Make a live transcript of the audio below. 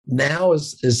now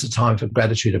is the time for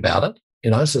gratitude about it.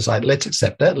 So it's like, let's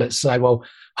accept it. Let's say, well,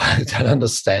 I don't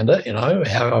understand it,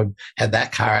 how I had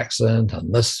that car accident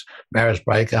and this marriage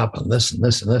breakup and this and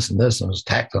this and this and this, and I was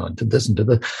attacked and I did this and did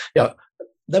this.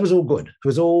 That was all good. It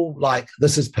was all like,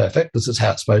 this is perfect. This is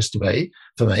how it's supposed to be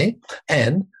for me.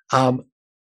 And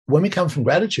when we come from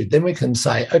gratitude, then we can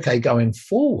say, okay, going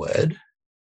forward,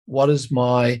 what is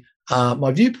my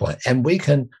viewpoint? And we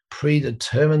can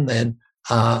predetermine then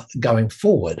going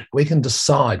forward. We can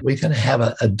decide, we can have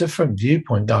a different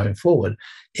viewpoint going forward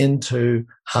into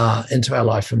our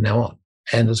life from now on.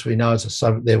 And as we know, as I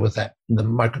started there with that, the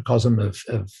microcosm of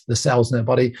the cells in our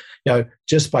body,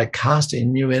 just by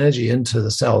casting new energy into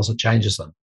the cells, it changes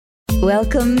them.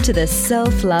 Welcome to the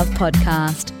Self-Love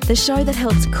Podcast, the show that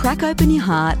helps crack open your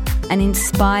heart and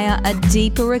inspire a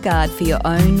deeper regard for your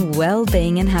own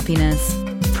well-being and happiness.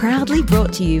 Proudly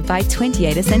brought to you by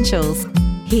 28 Essentials.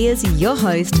 Here's your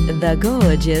host, the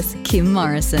gorgeous Kim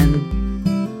Morrison.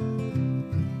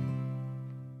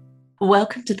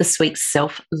 Welcome to this week's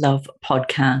Self-Love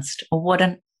Podcast. What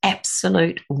an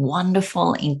absolute,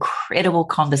 wonderful, incredible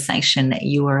conversation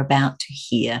you are about to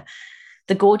hear.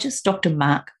 The gorgeous Dr.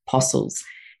 Mark Postles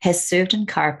has served in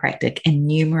chiropractic in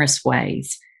numerous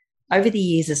ways. Over the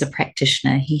years as a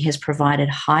practitioner, he has provided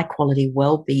high-quality,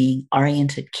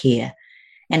 well-being-oriented care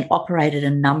and operated a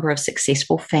number of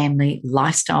successful family,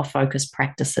 lifestyle-focused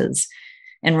practices,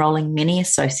 enrolling many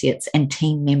associates and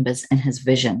team members in his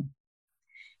vision.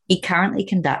 He currently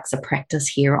conducts a practice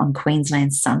here on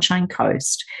Queensland's Sunshine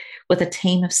Coast with a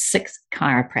team of 6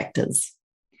 chiropractors.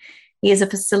 He is a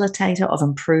facilitator of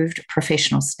improved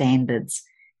professional standards.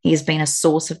 He has been a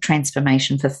source of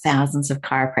transformation for thousands of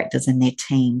chiropractors and their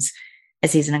teams,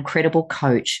 as he's an incredible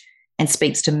coach and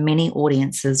speaks to many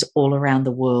audiences all around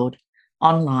the world,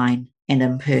 online and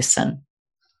in person.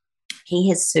 He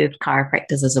has served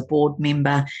chiropractors as a board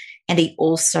member, and he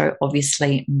also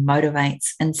obviously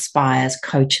motivates, inspires,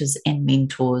 coaches and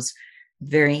mentors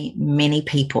very many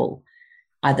people,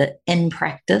 either in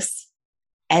practice,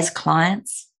 as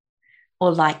clients,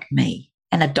 or like me,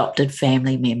 an adopted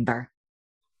family member.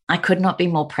 I could not be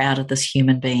more proud of this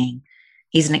human being.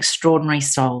 He's an extraordinary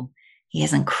soul. He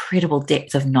has incredible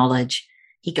depth of knowledge.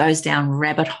 He goes down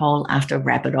rabbit hole after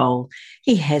rabbit hole.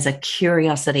 He has a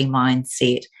curiosity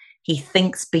mindset. He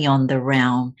thinks beyond the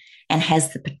realm and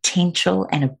has the potential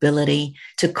and ability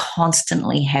to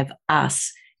constantly have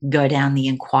us go down the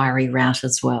inquiry route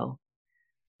as well.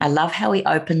 I love how he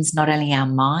opens not only our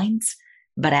minds,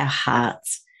 but our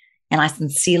hearts. And I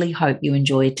sincerely hope you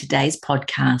enjoyed today's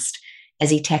podcast as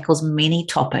he tackles many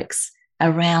topics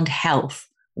around health,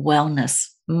 wellness,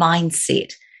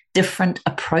 mindset, different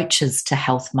approaches to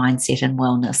health, mindset, and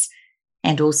wellness,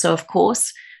 and also, of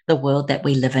course, the world that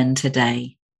we live in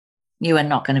today. You are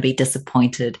not going to be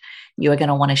disappointed. You are going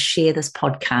to want to share this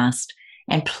podcast,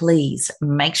 and please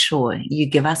make sure you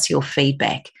give us your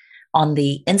feedback on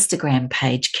the Instagram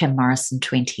page, Kim Morrison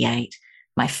 28,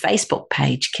 my Facebook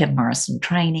page, Kim Morrison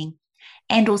Training,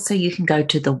 and also you can go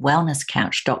to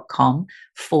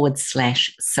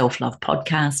thewellnesscouch.com/self-love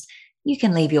podcast. You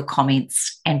can leave your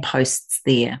comments and posts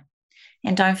there.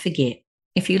 And don't forget,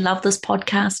 if you love this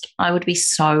podcast, I would be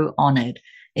so honored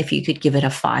if you could give it a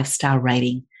 5-star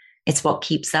rating. It's what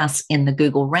keeps us in the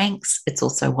Google ranks. It's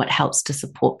also what helps to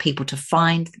support people to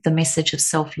find the message of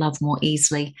self-love more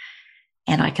easily.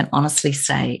 And I can honestly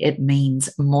say it means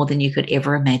more than you could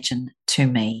ever imagine to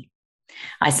me.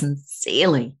 I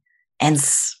sincerely and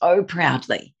so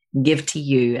proudly give to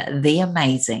you the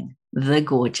amazing, the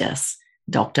gorgeous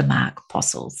Dr. Mark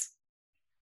Postles.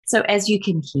 So as you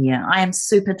can hear, I am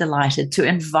super delighted to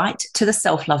invite to the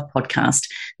Self-Love Podcast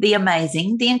the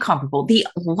amazing, the incomparable, the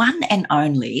one and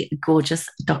only gorgeous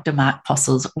Dr. Mark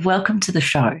Postles. Welcome to the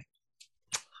show.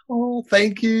 Oh,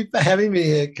 thank you for having me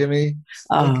here, Kimmy.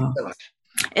 Thank you so much.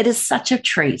 It is such a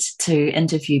treat to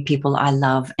interview people I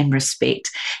love and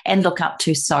respect and look up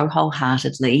to so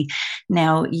wholeheartedly.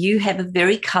 Now, you have a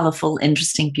very colourful,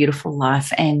 interesting, beautiful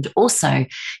life, and also,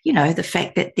 the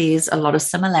fact that there's a lot of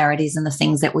similarities in the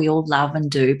things that we all love and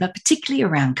do, but particularly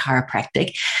around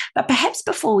chiropractic. But perhaps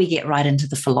before we get right into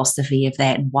the philosophy of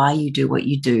that and why you do what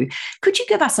you do, could you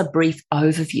give us a brief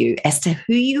overview as to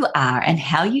who you are and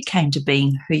how you came to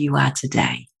being who you are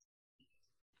today?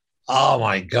 Oh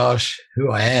my gosh,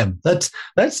 who I am. That's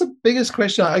the biggest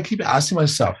question I keep asking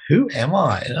myself. Who am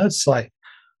I? It's like,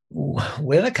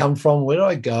 where did I come from? Where do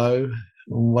I go?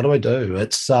 What do I do?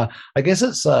 It's I guess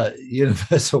it's a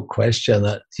universal question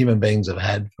that human beings have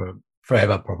had for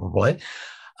forever, probably.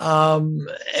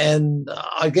 And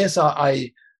I guess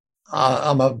I'm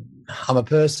a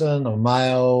person, I'm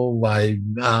male. I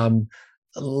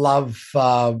love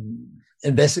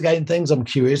investigating things. I'm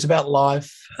curious about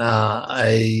life.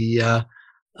 I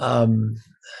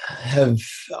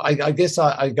guess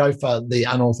I go for the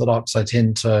unorthodox. I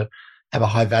tend to have a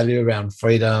high value around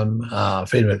freedom,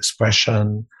 freedom of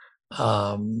expression,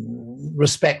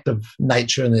 respect of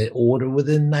nature and the order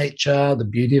within nature, the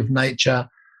beauty of nature,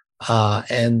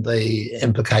 and the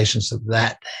implications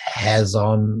that has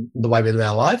on the way we live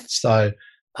our life. So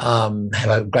have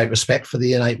a great respect for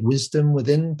the innate wisdom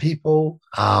within people,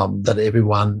 that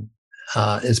everyone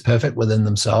is perfect within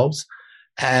themselves.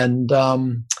 And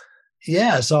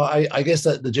so I guess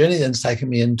that the journey then's taken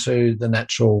me into the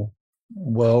natural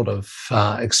world of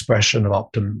expression of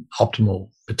optimal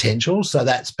potential. So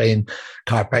that's been,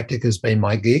 chiropractic has been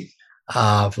my gig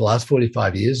for the last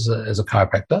 45 years as a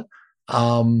chiropractor.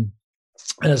 And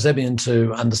it's led me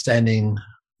into understanding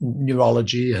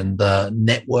neurology and the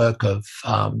network of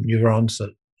neurons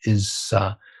that is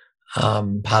part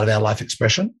of our life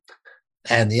expression,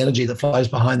 and the energy that flows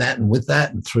behind that and with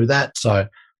that and through that. So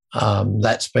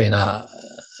that's been a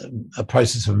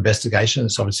process of investigation.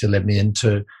 It's obviously led me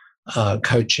into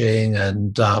coaching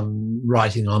and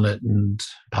writing on it and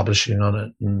publishing on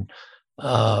it, and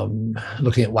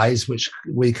looking at ways which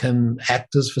we can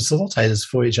act as facilitators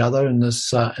for each other in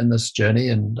this journey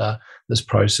and this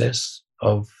process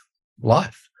of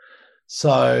life.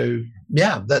 So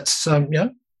that's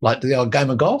like the old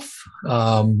game of golf.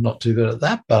 Not too good at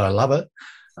that, but I love it,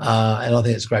 and I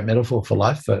think it's a great metaphor for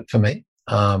life for me.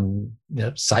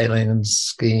 Sailing and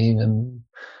skiing and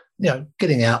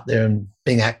getting out there and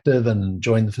being active and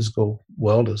enjoying the physical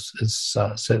world is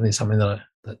certainly something that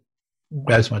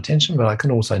grabs my attention. But I can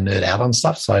also nerd out on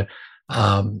stuff, so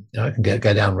I can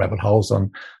go down rabbit holes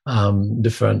on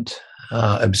different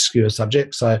obscure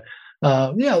subjects. So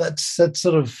that's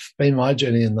sort of been my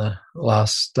journey in the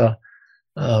last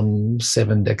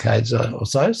 7 decades or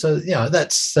so. So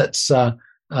that's where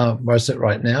I sit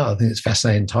right now. I think it's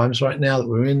fascinating times right now that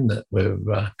we're in, that we're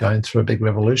going through a big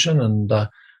revolution, and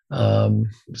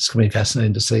it's going to be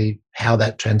fascinating to see how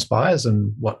that transpires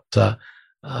and what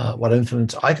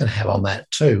influence I can have on that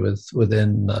too,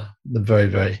 within the very,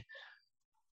 very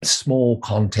small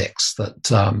context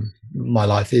that my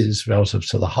life is relative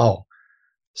to the whole.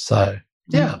 So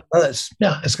that's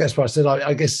what I said.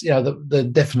 I guess the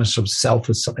definition of self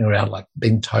is something around like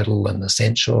being total and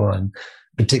essential and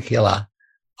particular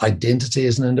identity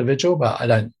as an individual, but I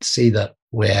don't see that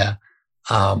we're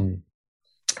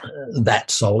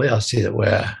that solely. I see that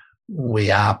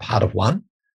we are part of one,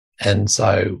 and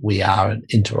so we are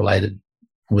interrelated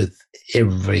with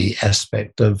every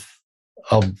aspect of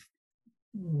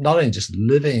not only just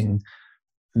living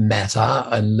matter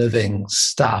and living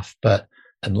stuff,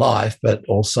 and life, but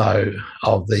also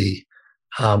of the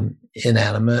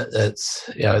inanimate. It's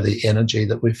the energy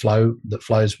that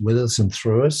flows with us and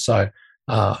through us. So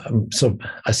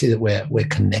I see that we're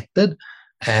connected,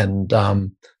 and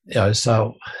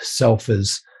so self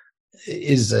is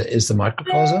the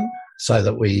microcosm, so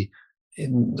that we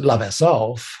love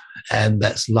ourselves, and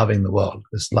that's loving the world.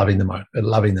 It's loving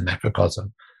the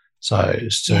macrocosm. So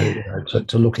it's to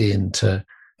look in to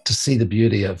see the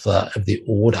beauty of the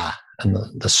order and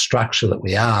the structure that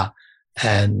we are,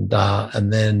 and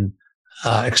then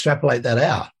extrapolate that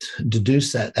out,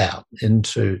 deduce that out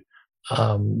into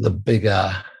the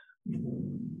bigger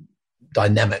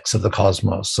dynamics of the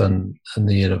cosmos and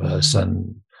the universe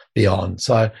and beyond.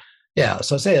 So I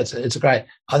say it's a great.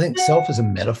 I think self is a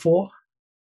metaphor.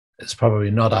 It's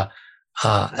probably not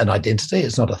an identity.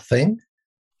 It's not a thing.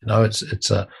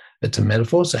 It's a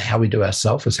metaphor. So how we do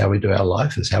ourself is how we do our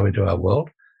life, is how we do our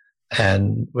world,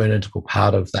 and we're an integral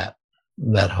part of that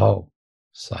whole.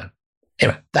 So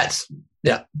anyway,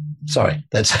 sorry.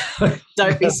 That's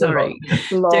don't be sorry.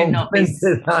 Do not be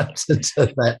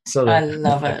that sort of. I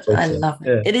love it. I love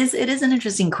it. Yeah. It is an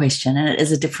interesting question, and it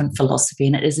is a different philosophy,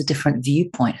 and it is a different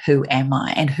viewpoint. Who am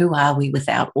I, and who are we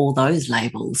without all those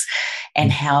labels,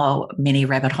 and how many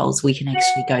rabbit holes we can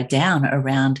actually go down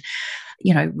around,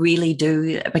 really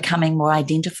becoming more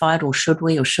identified, or should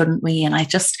we or shouldn't we? And I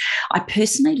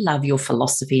personally love your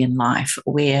philosophy in life,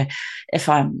 where if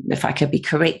I could be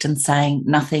correct in saying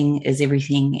nothing is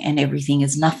everything and everything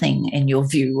is nothing in your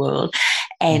view world.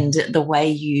 And the way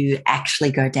you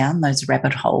actually go down those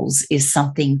rabbit holes is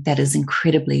something that is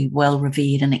incredibly well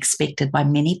revered and expected by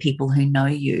many people who know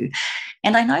you.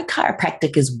 And I know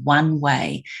chiropractic is one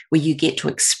way where you get to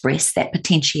express that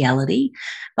potentiality.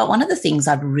 But one of the things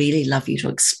I'd really love you to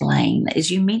explain is,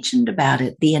 you mentioned about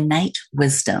it, the innate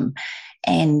wisdom.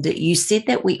 And you said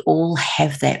that we all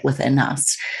have that within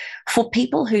us. For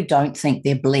people who don't think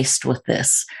they're blessed with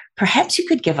this, Perhaps you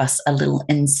could give us a little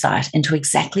insight into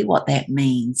exactly what that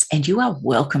means. And you are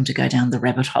welcome to go down the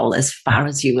rabbit hole as far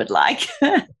as you would like.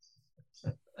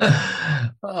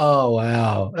 Oh,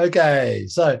 wow. Okay.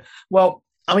 So, well,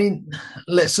 I mean,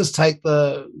 let's just take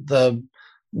the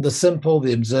simple,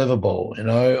 the observable.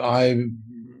 I'm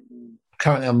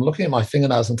looking at my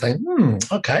fingernails and thinking,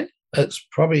 okay, it's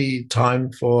probably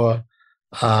time for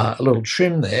a little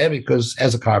trim there, because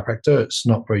as a chiropractor, it's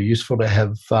not very useful to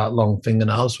have long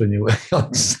fingernails when you're working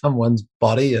on someone's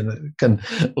body, and it can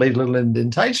leave little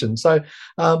indentation. So,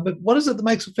 but what is it that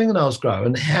makes the fingernails grow,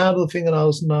 and how do the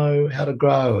fingernails know how to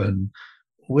grow, and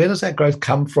where does that growth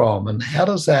come from, and how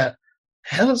does that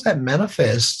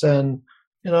manifest, and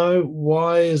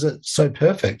why is it so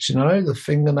perfect? The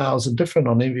fingernails are different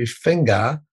on every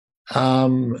finger.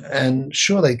 And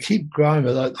sure, they keep growing,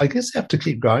 but I guess they have to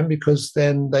keep growing because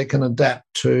then they can adapt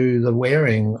to the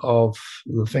wearing of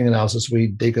the fingernails as we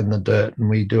dig in the dirt and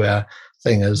we do our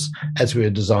thing as we are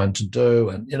designed to do.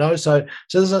 And, so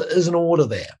there's an order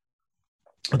there.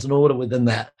 It's an order within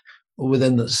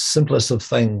the simplest of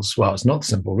things. Well, it's not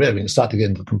simple, really. When you start to get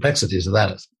into the complexities of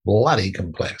that, it's bloody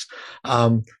complex.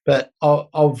 But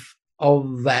of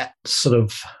that sort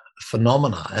of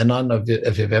phenomena, and I don't know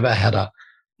if you've ever had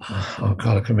I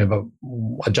can remember.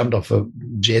 I jumped off a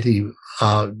jetty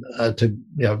to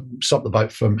stop the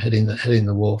boat from hitting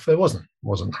the wharf. It wasn't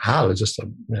hard. It was just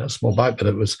a small boat, but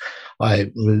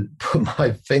I would put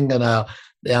my fingernail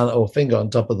down or finger on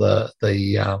top of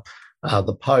the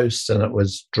post, and it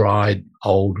was dried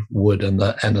old wood, and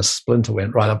a splinter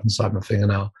went right up inside my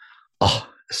fingernail. Oh,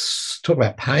 talk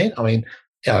about pain! I mean,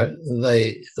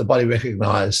 the body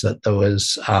recognised that there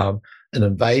was an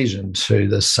invasion to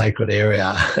this sacred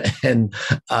area, and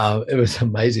it was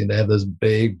amazing to have this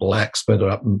big black splinter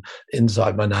up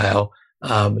inside my nail,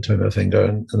 between my finger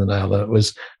and the nail.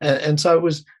 And so it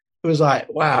was like,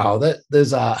 wow, that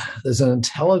there's an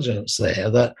intelligence there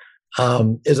that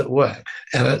is at work,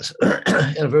 and it's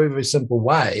in a very, very simple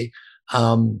way,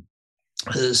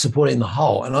 supporting the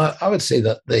whole. And I would say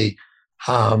that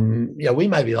we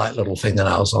may be like little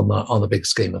fingernails on the big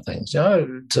scheme of things.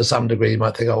 To some degree, you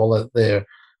might think, oh, well, they're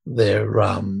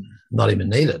not even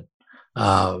needed.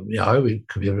 We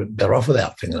could be better off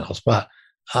without fingernails. But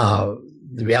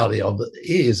the reality of it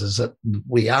is that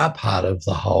we are part of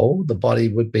the whole. The body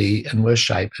would be in worse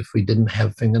shape if we didn't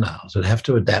have fingernails. It'd have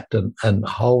to adapt in a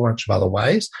whole bunch of other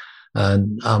ways.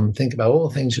 And think about all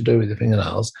the things you do with your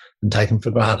fingernails and take them for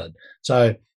granted.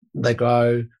 So they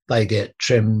grow, they get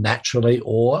trimmed naturally,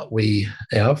 or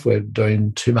if we're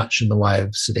doing too much in the way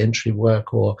of sedentary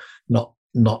work or not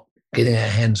getting our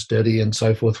hands dirty and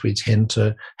so forth, we tend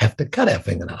to have to cut our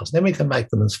fingernails. Then we can make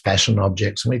them as fashion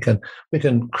objects, and we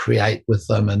can create with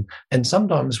them, and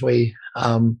sometimes we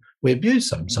abuse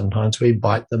them. Sometimes we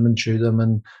bite them and chew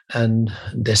them and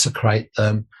desecrate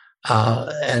them.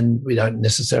 And we don't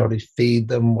necessarily feed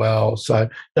them well. So,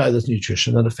 there's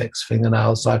nutrition that affects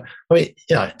fingernails. So,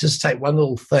 just take one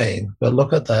little thing, but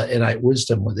look at the innate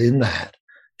wisdom within that.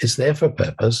 It's there for a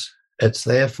purpose. It's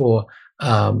there for,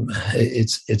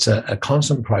 it's a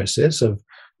constant process of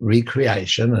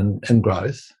recreation and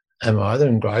growth. And we're either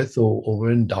in growth or we're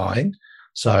in dying.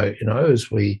 So, as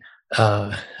the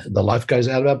life goes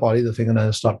out of our body, the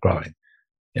fingernails stop growing.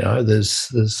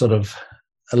 There's sort of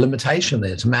a limitation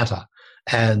there to matter.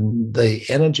 And the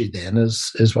energy then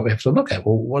is what we have to look at.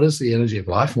 Well, what is the energy of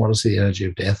life, and what is the energy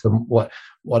of death, and what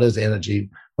is the energy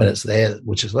when it's there,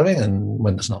 which is living, and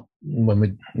when it's not, when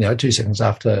we, 2 seconds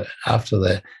after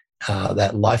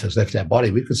that life has left our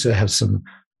body, we could still have some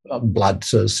blood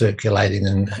sort of circulating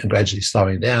and gradually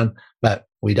slowing down, but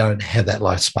we don't have that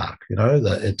life spark,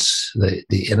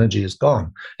 the energy is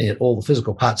gone, and yet all the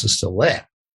physical parts are still there.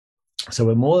 So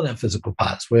we're more than our physical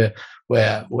parts. We're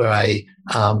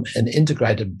an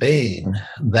integrated being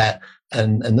that,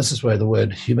 and this is where the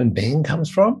word human being comes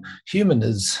from. Human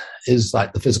is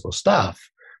like the physical stuff.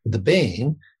 The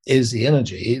being is the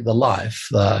energy, the life,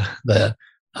 the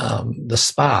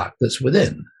spark that's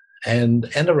within and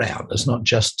around. It's not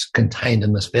just contained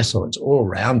in this vessel. It's all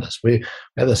around us. We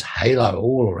have this halo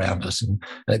all around us, and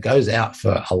it goes out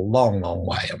for a long, long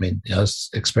way. I mean,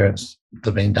 experiments that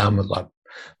have been done with like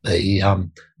the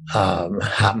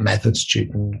Heart Math Institute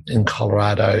in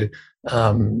Colorado,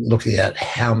 looking at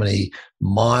how many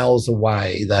miles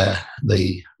away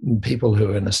the people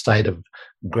who are in a state of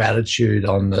gratitude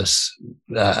on this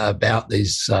about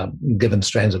these given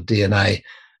strands of DNA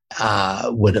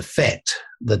would affect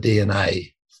the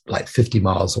DNA like 50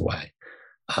 miles away,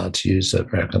 to use the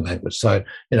American language. So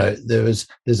there's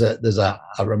a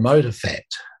remote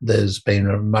effect. There's been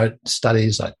remote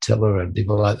studies like Tiller and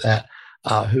people like that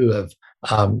who have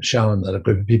shown that a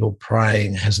group of people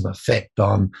praying has an effect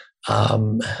on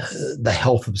the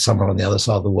health of someone on the other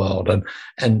side of the world.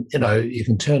 And you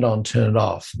can turn it on, turn it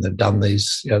off. And they've done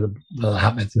these, the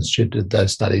HeartMath Institute did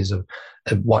those studies of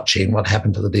watching what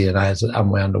happened to the DNA as it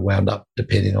unwound or wound up,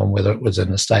 depending on whether it was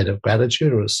in a state of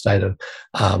gratitude or a state of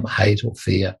hate or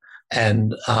fear.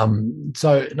 And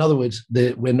so, in other words,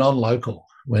 we're non-local.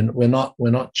 We're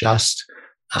not just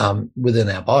within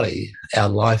our body. Our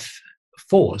life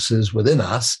force is within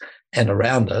us and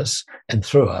around us and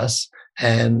through us,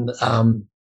 and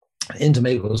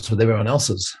intermingles with everyone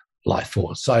else's life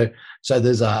force. So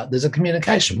there's a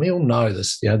communication. We all know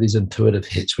this, these intuitive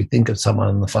hits. We think of someone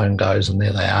and the phone goes and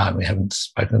there they are, and we haven't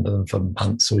spoken to them for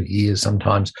months or years.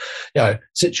 Sometimes,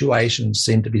 situations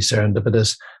seem to be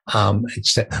serendipitous,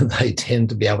 except that they tend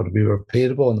to be able to be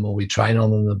repeatable, and the more we train on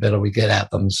them, the better we get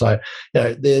at them. So,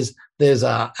 there's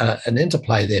an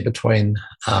interplay there between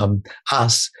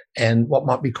us and what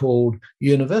might be called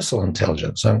universal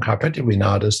intelligence. So in chiropractic, we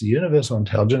know it as the universal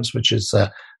intelligence, which is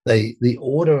the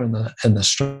order and the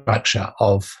structure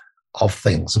of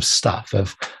things, of stuff,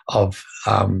 of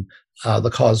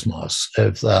the cosmos,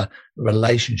 of the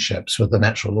relationships with the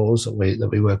natural laws that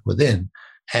we work within.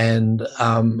 And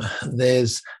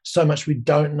there's so much we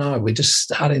don't know. We're just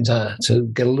starting to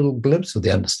get a little glimpse of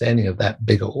the understanding of that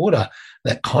bigger order,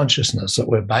 that consciousness that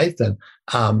we're bathed in.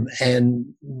 And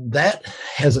that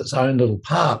has its own little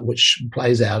part, which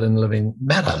plays out in living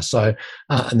matter. So,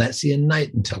 and that's the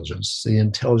innate intelligence, the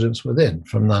intelligence within,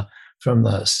 from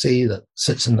the seed that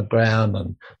sits in the ground,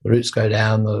 and the roots go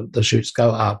down, the shoots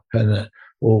go up, and it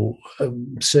will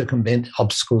circumvent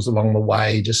obstacles along the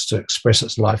way just to express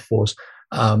its life force.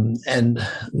 And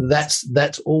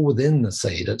that's all within the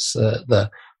seed. It's the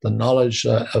knowledge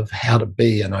of how to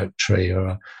be an oak tree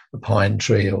or a pine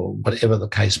tree or whatever the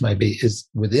case may be is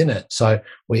within it. So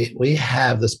we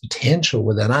have this potential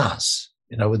within us,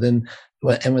 within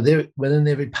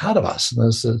every part of us.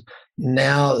 And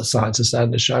now the science is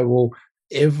starting to show, well,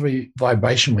 every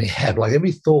vibration we have, like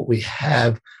every thought we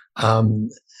have,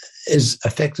 is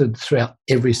affected throughout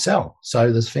every cell.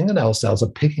 So those fingernail cells are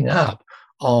picking up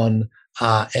on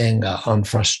anger, on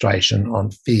frustration, on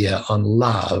fear, on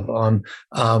love, on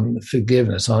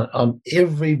forgiveness, on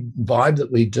every vibe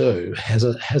that we do has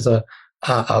a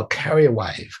carrier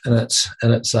wave, and it's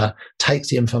takes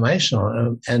the information on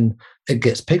it, and it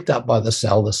gets picked up by the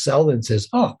cell. The cell then says,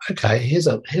 "Oh, okay, here's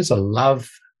a love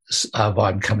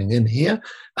vibe coming in here."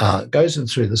 Goes in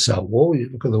through the cell wall. You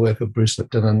look at the work of Bruce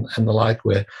Lipton and the like,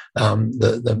 where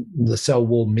the cell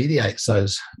wall mediates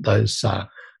those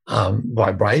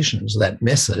vibrations, that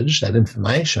message, that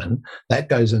information that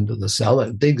goes into the cell.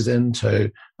 It digs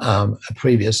into a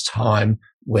previous time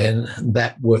when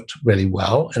that worked really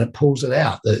well, and it pulls it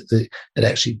out. It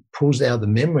actually pulls out the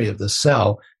memory of the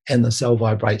cell, and the cell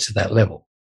vibrates at that level.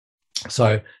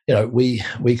 So, we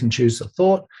can choose the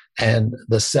thought, and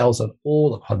the cells of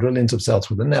all the quadrillions of cells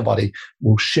within our body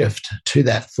will shift to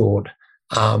that thought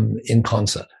in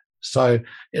concert. So,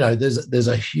 there's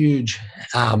a huge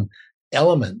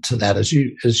element to that, as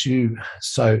you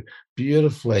so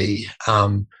beautifully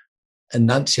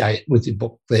enunciate with your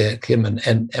book there, Kim,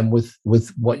 and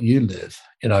with what you live.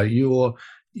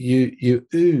 You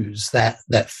ooze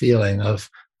that feeling of,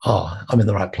 oh, I'm in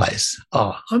the right place.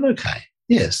 Oh, I'm okay.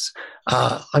 Yes,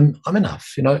 I'm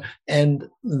enough. And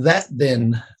that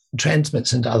then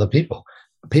transmits into other people.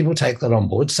 People take that on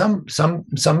board. Some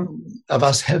of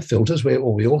us have filters. We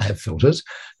all have filters,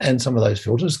 and some of those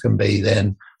filters can be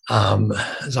then, oh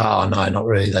no, not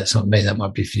really. That's not me. That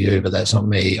might be for you, but that's not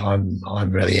me.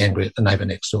 I'm really angry at the neighbour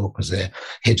next door because their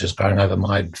hedge is growing over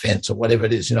my fence, or whatever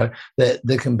it is.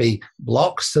 There can be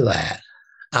blocks to that.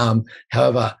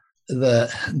 However,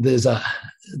 there's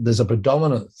a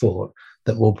predominant thought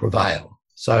that will prevail.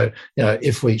 So,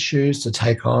 if we choose to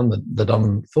take on the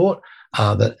dominant thought,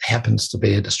 that happens to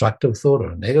be a destructive thought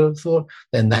or a negative thought,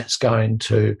 then that's going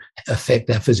to affect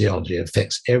our physiology. It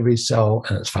affects every cell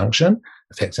and its function,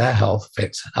 affects our health,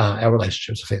 affects our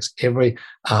relationships, affects every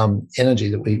energy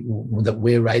that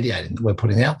we're radiating, that we're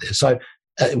putting out there. So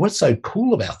what's so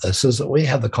cool about this is that we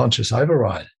have the conscious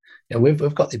override.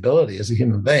 We've got the ability as a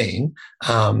human being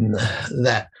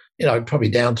that, probably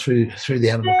down through the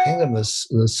animal kingdom,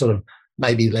 there's sort of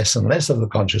maybe less and less of the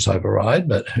conscious override,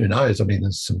 but who knows? I mean,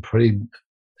 there's some pretty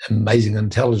amazing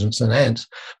intelligence in ants.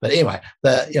 But anyway,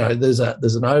 there's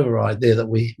an override there that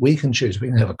we can choose. We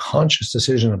can have a conscious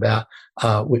decision about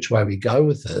which way we go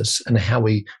with this, and how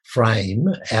we frame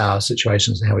our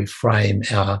situations, and how we frame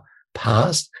our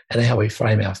past, and how we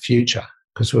frame our future.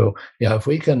 Because if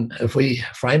we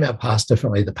frame our past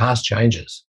differently, the past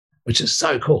changes, which is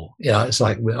so cool. It's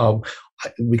like,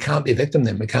 we can't be a victim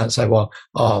then. We can't say, well,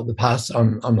 the past,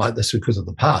 I'm like this because of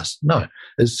the past. No,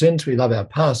 as soon as we love our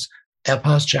past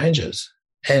changes,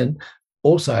 and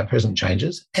also our present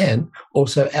changes, and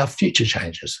also our future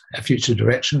changes, our future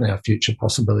direction, our future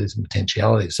possibilities and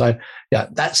potentialities. So yeah,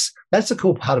 that's the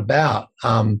cool part about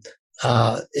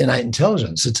innate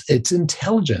intelligence. It's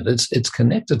intelligent. It's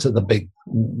connected to the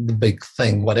big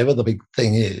thing, whatever the big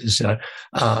thing is.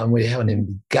 We haven't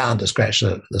even begun to scratch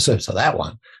the surface of that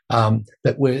one.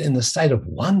 But we're in the state of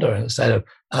wonder, in a state of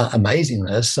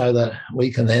amazingness, so that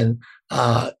we can then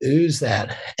ooze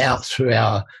that out through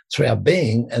our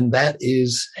being, and that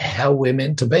is how we're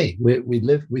meant to be.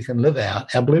 We can live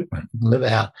out our blueprint, live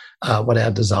out what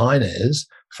our design is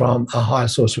from a higher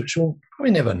source, which we'll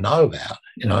probably never know about.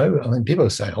 I mean, people are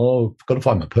saying, "Oh, I've got to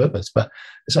find my purpose," but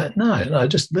it's like, no,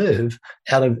 just live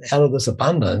out of this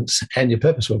abundance, and your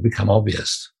purpose will become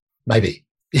obvious. Maybe,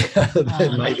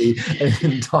 maybe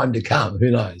in time to come.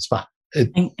 Who knows? But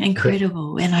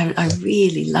incredible. And I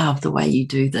really love the way you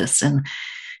do this, and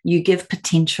you give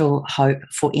potential hope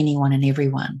for anyone and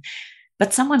everyone.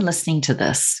 But someone listening to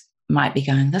this might be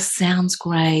going, this sounds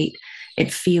great.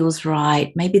 It feels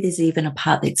right. Maybe there's even a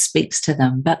part that speaks to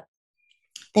them, but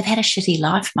they've had a shitty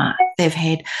life, Mark. They've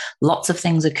had lots of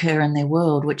things occur in their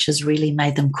world which has really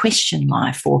made them question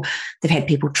life, or they've had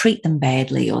people treat them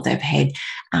badly, or they've had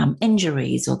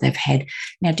injuries, or they've had...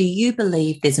 Now, do you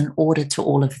believe there's an order to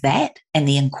all of that, and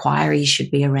the inquiry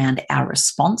should be around our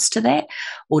response to that?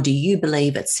 Or do you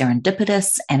believe it's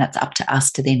serendipitous and it's up to us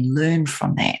to then learn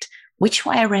from that? Which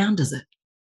way around is it?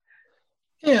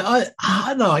 Yeah, I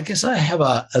don't know. I guess I have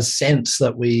a sense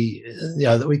that we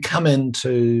come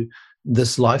into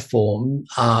this life form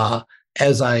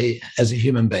as a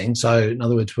human being. So in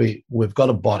other words, we've got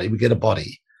a body, we get a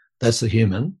body, that's the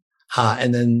human,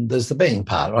 and then there's the being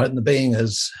part, right? And the being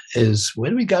is where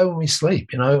do we go when we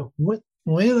sleep?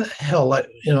 Where the hell?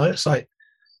 It's like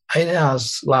 8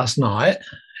 hours last night,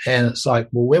 and it's like,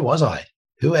 well, where was I?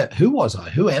 Who was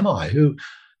I? Who am I?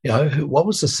 What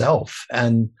was the self?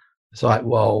 And it's like,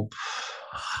 well,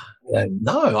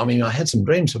 no. I mean, I had some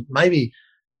dreams, but maybe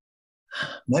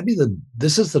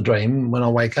this is the dream when I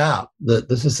wake up. That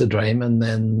this is the dream, and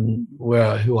then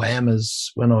who I am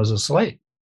is when I was asleep,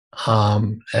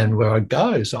 and where I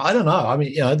go. So I don't know. I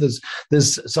mean,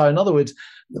 there's. So in other words,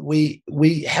 we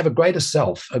have a greater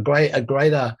self, a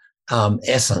greater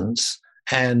essence.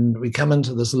 And we come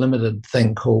into this limited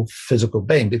thing called physical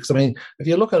being, because I mean, if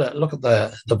you look at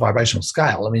the vibrational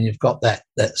scale, I mean, you've got that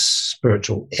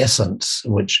spiritual essence,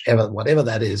 whatever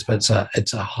that is, but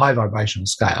it's a high vibrational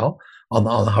scale on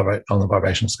the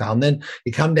vibrational scale, and then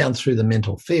you come down through the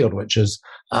mental field, which is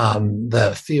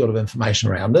the field of information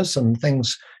around us, and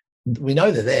things. We know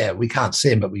they're there. We can't see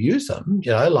them, but we use them,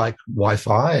 like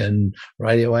Wi-Fi and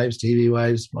radio waves, TV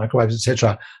waves, microwaves,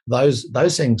 etc. Those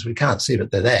things we can't see, but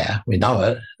they're there. We know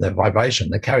it. They're vibration.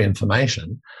 They carry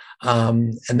information.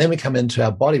 And then we come into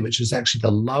our body, which is actually the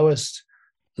lowest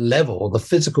level. The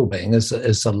physical being is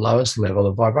the lowest level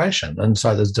of vibration. And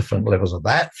so there's different levels of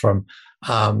that, from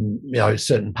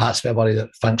certain parts of our body that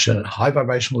function at high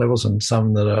vibration levels, and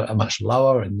some that are much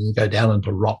lower, and you go down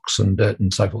into rocks and dirt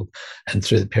and so forth, and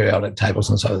through the periodic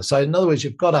tables and so forth. So in other words,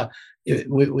 you've got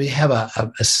we have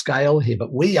a scale here,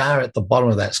 but we are at the bottom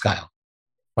of that scale,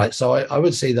 right? So I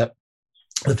would say that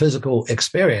the physical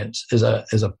experience is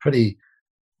a pretty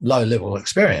low level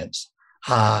experience,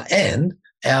 and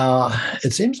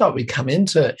it seems like we come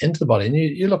into the body, and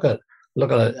you look at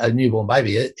a newborn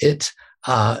baby, it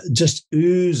just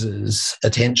oozes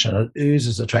attention, it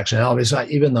oozes attraction. It's like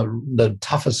even the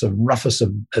toughest and roughest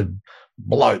of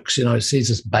blokes, sees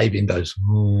this baby and goes,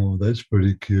 "Oh, that's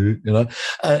pretty cute,"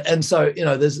 and so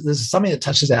there's something that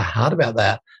touches our heart about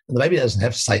that, and the baby doesn't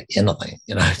have to say anything,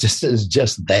 just is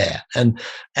just there, and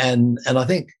I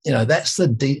think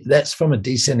that's from a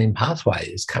descending pathway,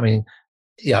 is coming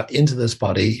into this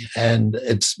body, and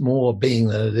it's more being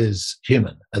than it is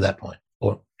human at that point,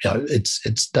 or it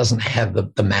doesn't have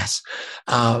the mass,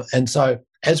 and so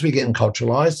as we get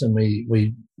enculturalized and we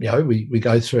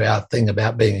go through our thing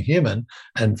about being a human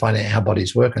and finding out how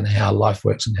bodies work and how life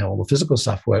works and how all the physical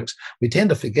stuff works, we tend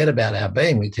to forget about our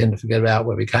being. We tend to forget about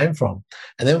where we came from,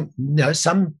 and then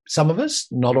some of us,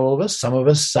 not all of us, some of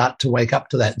us start to wake up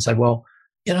to that and say, well,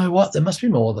 you know what? There must be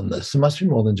more than this. There must be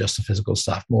more than just the physical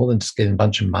stuff, more than just getting a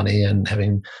bunch of money and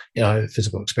having,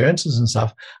 physical experiences and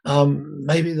stuff.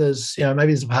 Maybe there's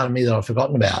a part of me that I've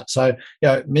forgotten about. So,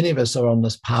 many of us are on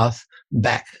this path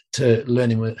back to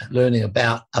learning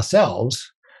about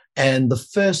ourselves. And the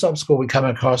first obstacle we come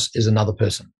across is another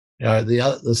person.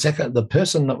 The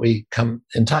person that we come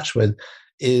in touch with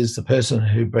is the person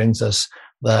who brings us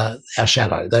our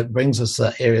shadow. That brings us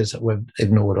the areas that we've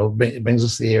ignored, or it brings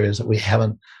us the areas that we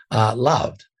haven't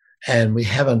loved and we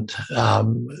haven't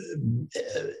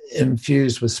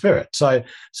infused with spirit. So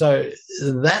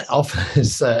that often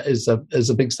is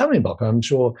a big stumbling block. I'm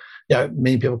sure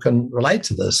many people can relate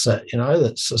to this.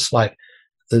 That's just like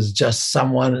there's just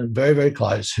someone very, very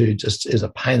close who just is a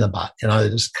pain in the butt. They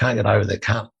just can't get over. They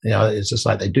can't. It's just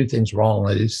like they do things wrong.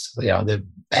 They just, they're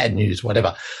bad news,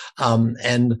 whatever.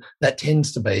 And that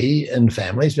tends to be in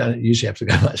families. You don't usually have to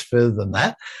go much further than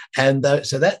that. And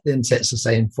so that then sets the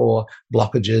scene for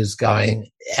blockages going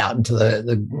out into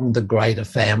the greater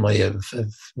family of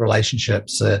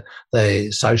relationships,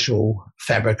 the social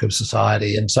fabric of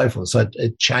society, and so forth. So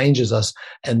it changes us,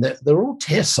 and they're all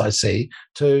tests I see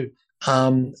to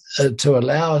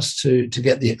allow us to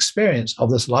get the experience of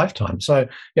this lifetime. So,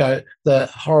 the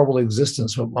horrible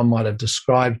existence what one might have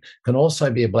described can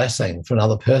also be a blessing for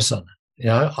another person.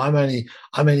 I'm only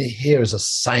here as a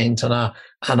saint and a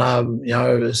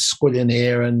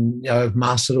squillionaire, and I've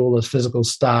mastered all the physical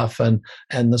stuff and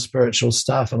the spiritual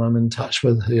stuff, and I'm in touch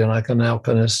with like an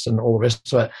alchemist and all the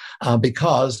rest of it,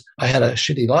 because I had a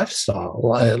shitty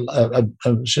lifestyle, a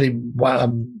shitty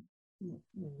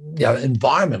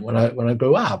environment when I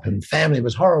grew up, and family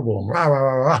was horrible and rah, rah,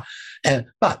 rah, rah.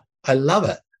 But I love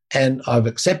it, and I've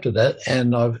accepted it,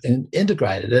 and I've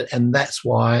integrated it, and that's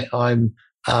why I'm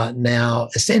now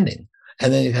ascending.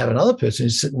 And then you have another person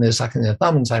who's sitting there sucking their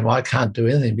thumb and saying, well, I can't do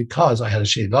anything because I had a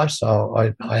shitty lifestyle.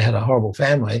 I had a horrible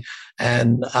family,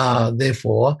 and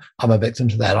therefore I'm a victim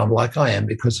to that. I'm like I am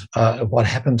because of what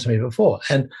happened to me before.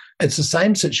 And it's the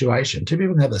same situation. Two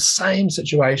people can have the same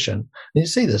situation. And you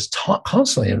see this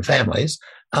constantly in families.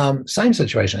 Same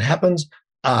situation happens.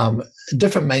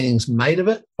 Different meanings made of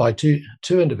it by two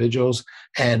individuals,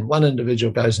 and one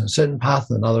individual goes in a certain path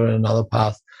and another in another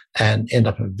path, and end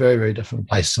up in a very, very different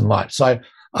place in life. So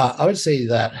I would say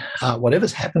that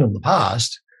whatever's happened in the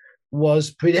past was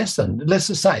predestined. Let's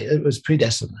just say it was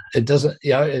predestined. It doesn't,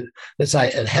 let's say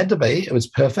it had to be. It was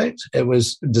perfect. It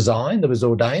was designed. It was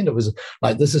ordained. It was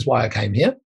like, this is why I came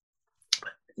here.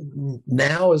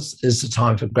 Now is the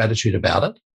time for gratitude about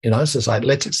it. It's just like,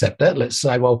 let's accept it. Let's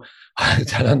say, well, I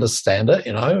don't understand it,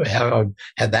 how I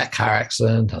had that car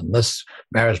accident and this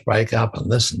marriage breakup and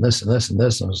this and this and this and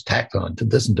this, and I was attacked and I did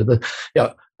this and did this.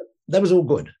 That was all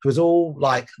good. It was all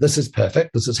like, this is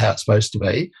perfect. This is how it's supposed to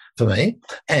be for me.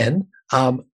 And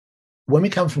when we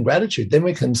come from gratitude, then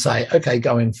we can say, okay,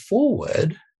 going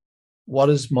forward, what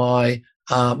is my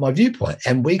viewpoint?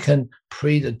 And we can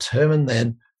predetermine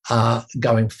then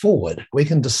going forward. We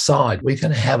can decide, we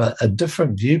can have a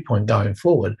different viewpoint going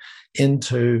forward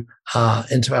into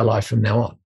our life from now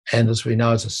on. And as we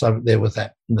know, as a subject there with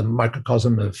that, the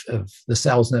microcosm of the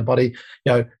cells in our body,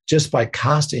 just by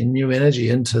casting new energy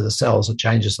into the cells, it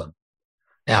changes them.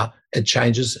 Now, it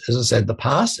changes, as I said, the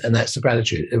past, and that's the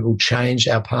gratitude. It will change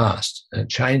our past. And it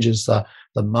changes the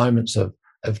moments of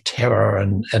terror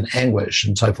and anguish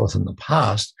and so forth in the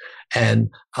past, and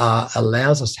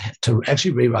allows us to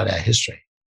actually rewrite our history.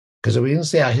 Because if we can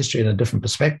see our history in a different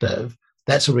perspective,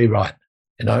 that's a rewrite.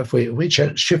 If we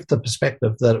shift the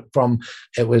perspective that from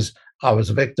I was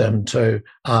a victim to,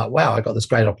 wow, I got this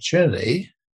great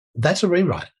opportunity, that's a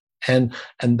rewrite. And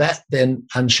that then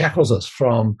unshackles us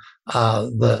from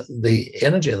the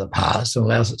energy of the past and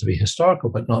allows it to be historical,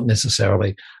 but not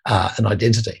necessarily an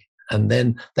identity. And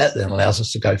then that then allows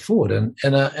us to go forward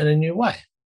in a new way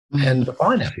and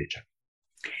define our future.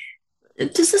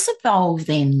 Does this evolve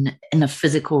then in the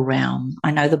physical realm? I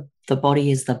know the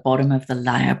body is the bottom of the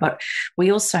layer, but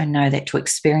we also know that to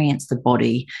experience the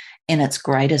body in its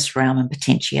greatest realm and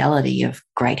potentiality of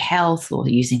great health, or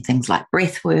using things like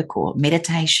breath work or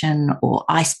meditation or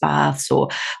ice baths or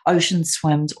ocean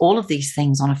swims, all of these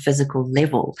things on a physical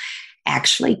level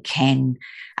actually can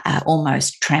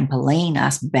almost trampoline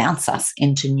us, bounce us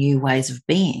into new ways of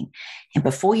being. And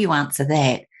before you answer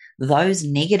that, those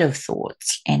negative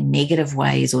thoughts and negative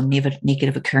ways or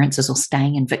negative occurrences or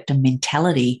staying in victim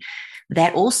mentality,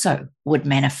 that also would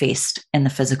manifest in the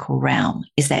physical realm.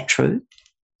 Is that true?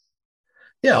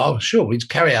 Yeah, sure. We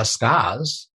carry our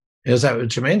scars. Is that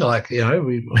what you mean? Like,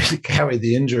 we carry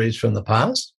the injuries from the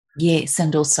past. Yes,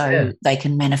 and also they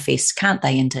can manifest, can't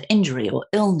they, into injury or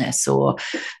illness, or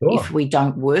if we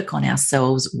don't work on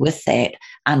ourselves with that,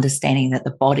 understanding that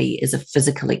the body is a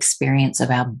physical experience of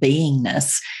our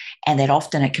beingness, and that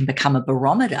often it can become a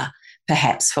barometer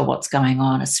perhaps for what's going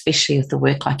on, especially with the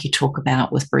work like you talk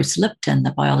about with Bruce Lipton,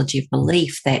 the biology of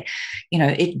belief, that,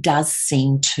 it does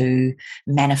seem to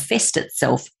manifest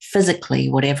itself physically,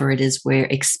 whatever it is we're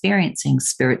experiencing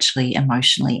spiritually,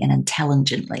 emotionally, and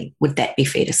intelligently. Would that be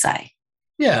fair to say?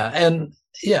 Yeah. And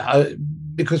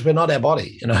because we're not our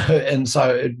body, and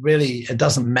so it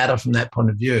doesn't matter from that point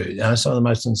of view. Some of the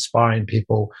most inspiring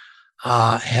people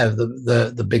have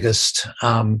the biggest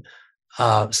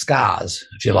scars,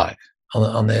 if you like,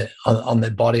 on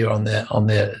their body or on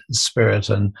their spirit,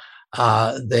 and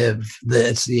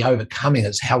it's the overcoming.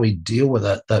 It's how we deal with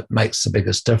it that makes the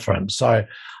biggest difference. So,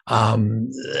 I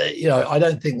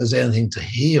don't think there's anything to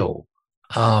heal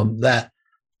that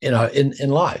in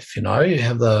life. You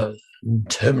have the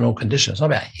terminal condition. It's not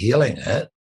about healing it.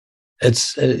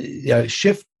 It's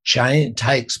shift change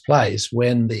takes place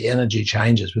when the energy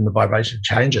changes, when the vibration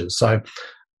changes. So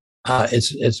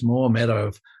it's more a matter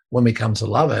of when we come to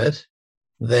love it,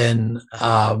 then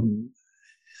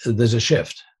there's a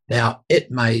shift. Now, it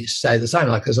may stay the same,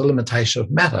 like there's a limitation of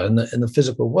matter in the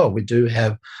physical world. We do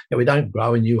have, we don't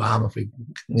grow a new arm if we,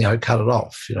 cut it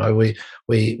off.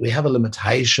 We have a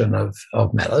limitation of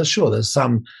matter. Sure, there's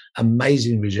some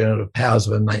amazing regenerative powers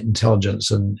of innate intelligence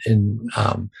in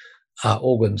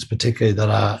organs, particularly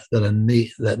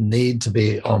that need to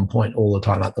be on point all the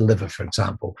time, like the liver, for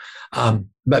example.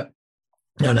 But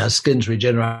our skin's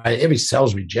regenerating, every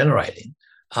cell's regenerating.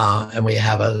 And we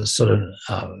have a sort of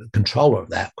controller of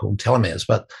that called telomeres,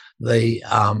 but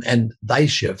and they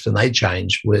shift and they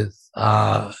change with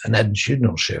an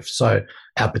attitudinal shift. So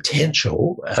our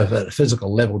potential at a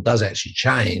physical level does actually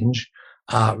change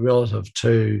relative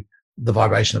to the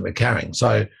vibration that we're carrying.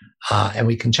 So and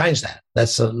we can change that.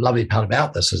 That's a lovely part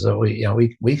about this, is that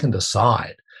we can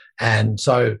decide. And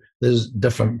so there's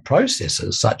different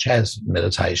processes such as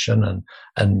meditation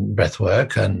and breath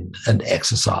work and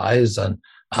exercise and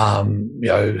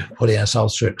putting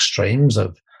ourselves through extremes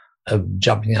of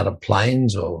jumping out of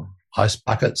planes or ice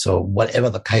buckets or whatever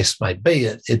the case may be.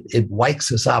 It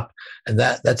wakes us up, and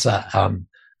that's a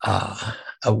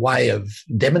way of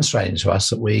demonstrating to us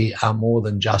that we are more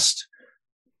than just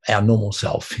our normal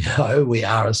self. We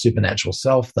are a supernatural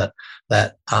self that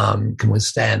can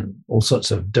withstand all sorts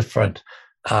of different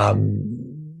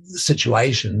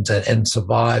situations and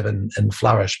survive and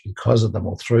flourish because of them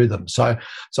or through them. So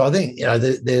I think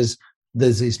there's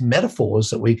these metaphors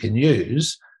that we can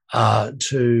use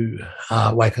to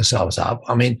wake ourselves up.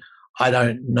 I mean, I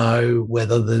don't know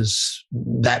whether there's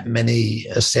that many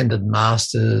ascended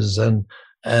masters and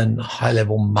high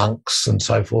level monks and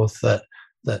so forth that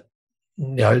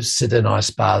sit in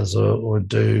ice baths or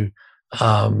do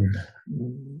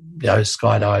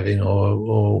skydiving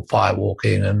or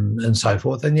firewalking and so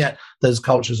forth. And yet there's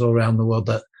cultures all around the world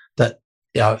that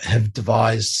have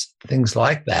devised things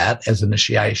like that as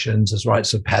initiations, as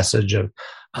rites of passage, of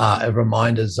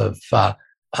reminders of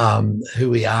who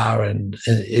we are and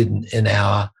in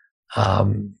our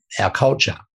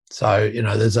culture. So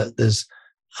there's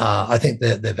I think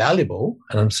they're valuable,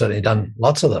 and I've certainly done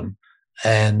lots of them.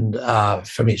 And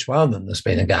from each one of them, there's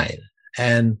been a gain.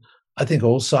 And I think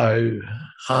also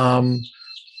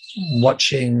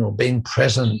watching or being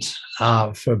present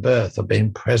for a birth, or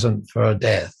being present for a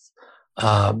death,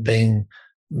 being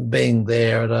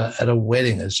there at a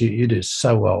wedding, as you do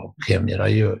so well, Kim.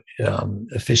 You're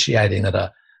officiating at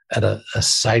a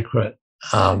sacred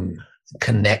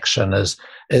connection.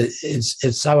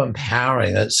 It's so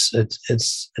empowering. It's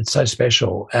so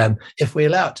special. And if we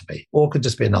allow it to be, or it could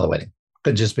just be another wedding.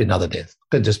 Could just be another death,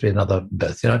 could just be another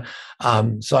birth,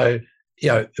 So,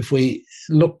 if we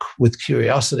look with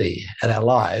curiosity at our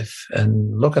life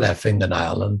and look at our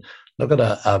fingernail and look at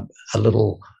a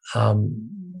little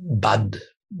bud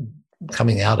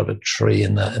coming out of a tree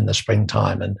in the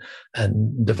springtime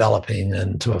and developing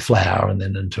into a flower and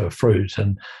then into a fruit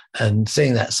and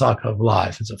seeing that cycle of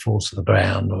life as it falls to the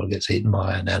ground or gets eaten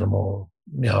by an animal,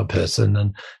 a person,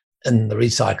 and the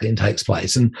recycling takes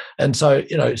place. And so,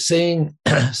 seeing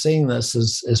this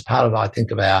is part of, I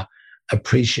think, of our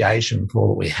appreciation for all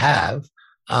that we have.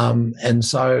 And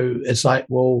so it's like,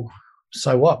 well,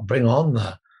 so what? Bring on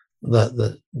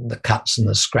the cuts and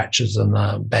the scratches and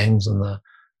the bangs and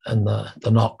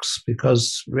the knocks,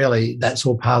 because really that's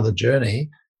all part of the journey,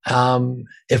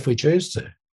 if we choose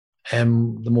to.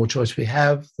 And the more choice we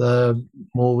have, the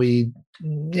more we,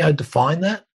 define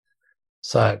that.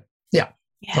 So, yeah.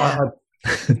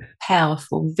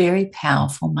 Powerful, very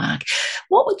powerful, Mark.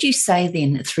 What would you say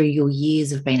then, through your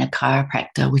years of being a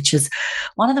chiropractor, which is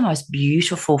one of the most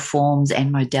beautiful forms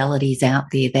and modalities out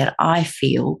there that I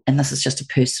feel, and this is just a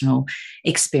personal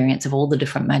experience of all the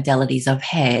different modalities I've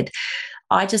had,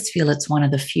 I just feel it's one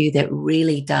of the few that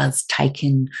really does take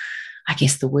in, I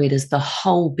guess the word is the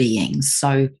whole being.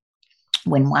 So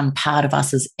when one part of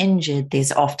us is injured,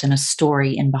 there's often a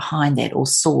story in behind that, or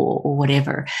sore or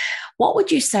whatever. What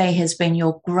would you say has been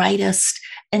your greatest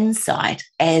insight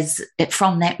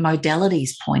from that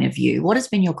modality's point of view? What has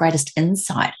been your greatest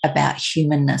insight about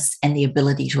humanness and the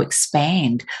ability to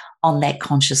expand on that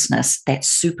consciousness, that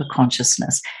super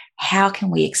consciousness? How can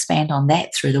we expand on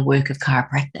that through the work of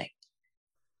chiropractic?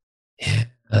 Yeah,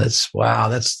 that's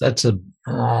a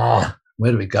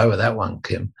where do we go with that one,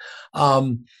 Kim?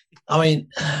 I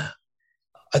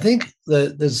think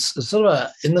there's sort of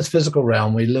in this physical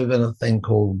realm, we live in a thing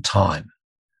called time.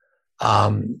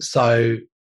 So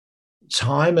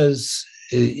time is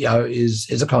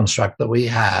a construct that we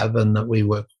have and that we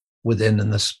work within in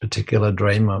this particular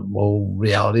dream or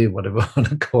reality, whatever you want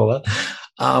to call it.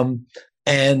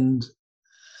 And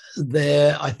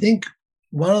there, I think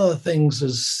one of the things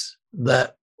is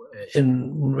that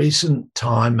in recent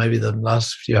time, maybe the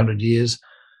last few hundred years,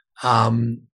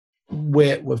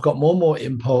 where we've got more and more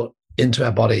input into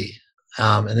our body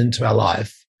and into our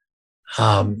life.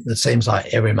 It seems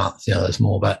like every month, there's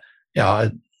more, but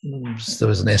there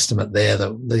was an estimate there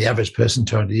that the average person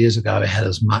 200 years ago had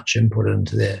as much input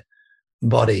into their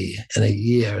body in a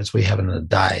year as we have in a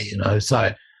day.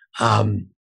 So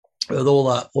with all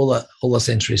the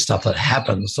sensory stuff that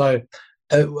happens, so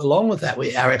along with that,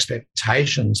 our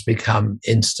expectations become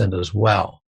instant as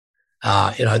well.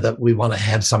 That we want to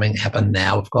have something happen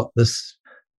now. We've got this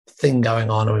thing going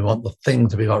on and we want the thing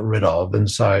to be got rid of. And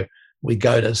so we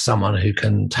go to someone who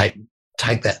can take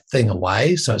that thing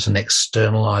away. So it's an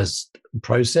externalized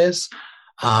process.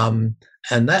 And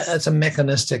that's a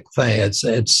mechanistic thing.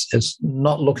 It's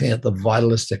not looking at the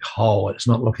vitalistic whole. It's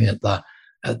not looking at the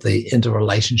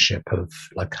interrelationship of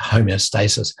like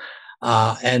homeostasis.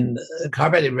 And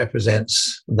chiropractic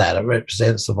represents that. It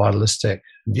represents the vitalistic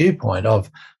viewpoint of,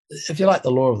 if you like,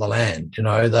 the law of the land,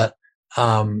 that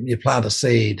you plant a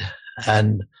seed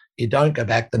and you don't go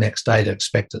back the next day to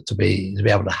expect it to be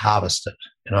able to harvest it.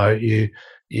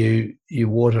 You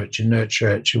water it, you nurture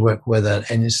it, you work with it,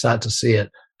 and you start to see it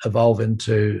evolve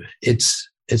into its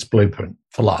blueprint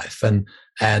for life. And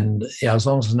as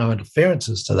long as there's no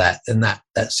interferences to that, then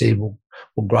that seed will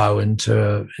grow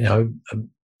into a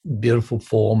beautiful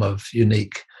form of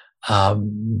unique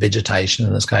vegetation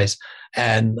in this case,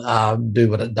 and do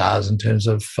what it does in terms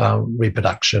of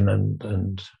reproduction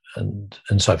and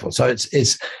so forth. So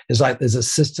it's like there's a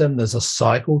system, there's a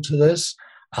cycle to this.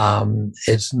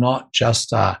 It's not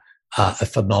just a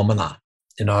phenomena,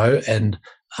 and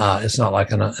it's not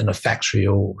like in a factory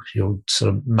you'll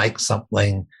sort of make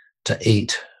something to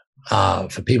eat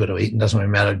for people to eat. It doesn't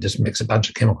really matter, just mix a bunch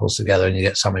of chemicals together and you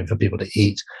get something for people to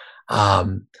eat.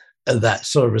 That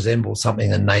sort of resembles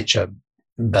something in nature,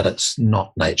 but it's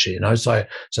not nature, So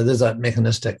there's a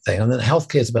mechanistic thing, and then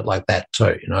healthcare is a bit like that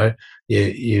too.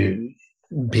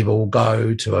 People will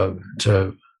go to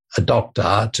a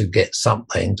doctor to get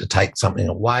something, to take something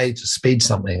away, to speed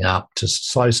something up, to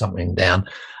slow something down,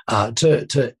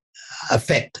 to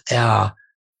affect our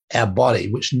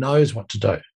body, which knows what to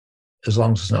do as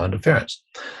long as there's no interference.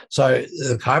 So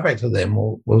the chiropractor then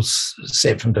will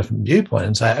set from a different viewpoint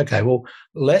and say, okay, well,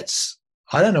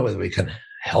 I don't know whether we can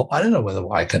help. I don't know whether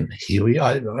I can heal you.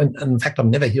 In fact, I've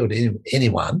never healed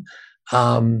anyone.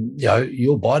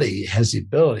 Your body has the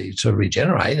ability to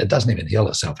regenerate. It doesn't even heal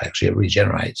itself, actually. It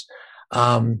regenerates.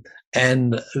 And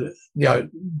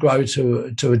grow to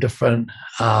a different,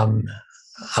 in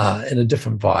a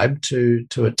different vibe to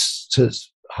its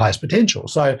highest potential.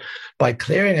 So by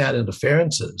clearing out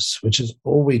interferences, which is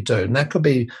all we do, and that could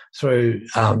be through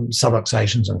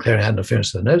subluxations and clearing out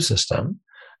interference to the nerve system,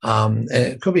 and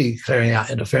it could be clearing out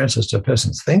interferences to a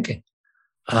person's thinking,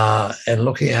 and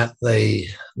looking at the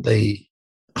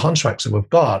constructs that we've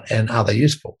got and are they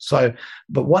useful. So,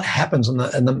 but what happens, and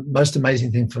the most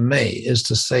amazing thing for me is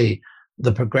to see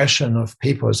the progression of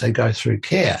people as they go through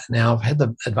care. Now, I've had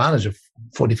the advantage of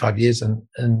 45 years in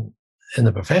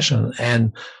the profession,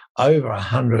 and over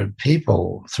 100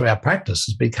 people through our practice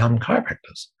has become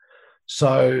chiropractors.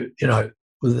 So,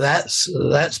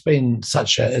 that's been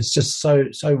it's just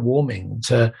so warming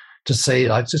to see.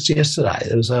 Like just yesterday,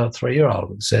 there was a 3-year-old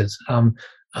that says,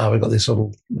 we've got these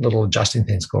little adjusting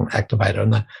things called an activator,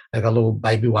 and they got a little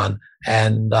baby one,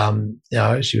 and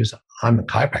she was, I'm a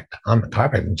chiropractor,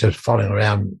 and just following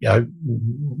around,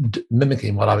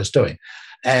 mimicking what I was doing.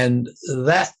 And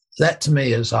that to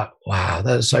me is like, wow,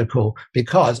 that is so cool,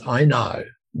 because I know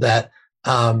that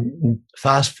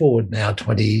fast forward now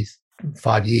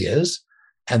 25 years,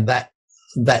 and that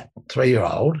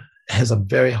 3-year-old has a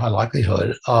very high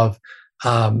likelihood of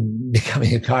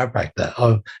becoming a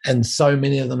chiropractor, and so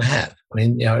many of them have. I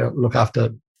mean, look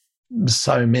after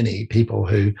so many people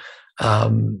who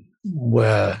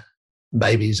were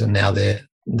babies and now they're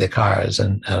their chiros,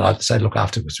 and I say look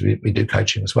after, because we do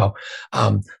coaching as well.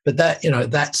 But that,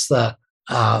 that's the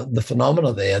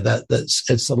phenomena there,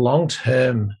 it's a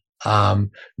long-term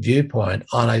viewpoint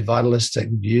on a vitalistic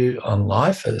view on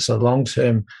life. It's a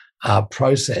long-term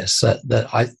process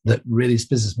that really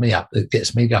spizzes me up, that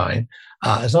gets me going.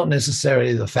 It's not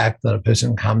necessarily the fact that a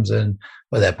person comes in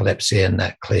with epilepsy and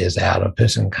that clears out, a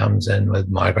person comes in with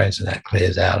migraines and that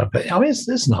clears out. But I mean,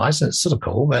 it's nice and it's sort of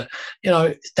cool, but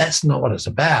that's not what it's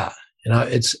about.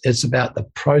 It's about the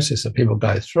process that people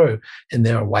go through in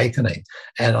their awakening.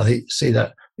 And I see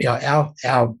that our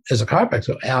as a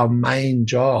chiropractor, our main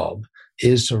job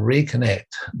is to reconnect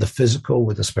the physical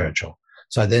with the spiritual.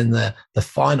 So then the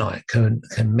finite can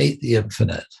meet the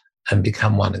infinite and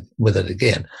become one with it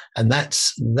again. And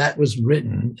that was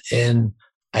written in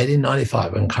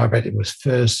 1895 when chiropractic was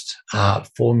first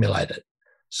formulated.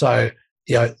 So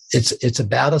it's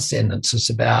about ascendance. It's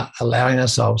about allowing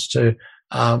ourselves to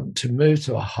move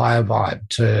to a higher vibe,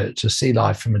 to see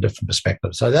life from a different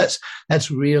perspective. So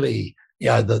that's really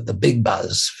the big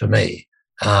buzz for me.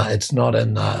 It's not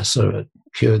in sort of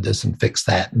cured this and fixed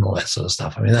that and all that sort of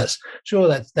stuff. I mean, that's sure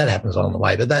that happens along the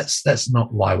way, but that's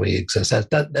not why we exist.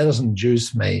 That doesn't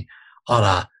juice me on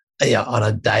a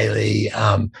daily,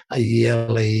 a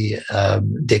yearly,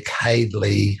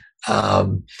 decadely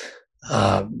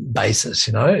basis.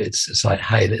 It's like,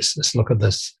 hey, let's look at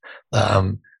this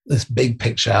this big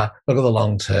picture, look at the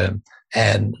long term,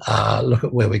 and look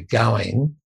at where we're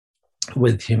going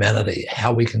with humanity,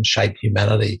 how we can shape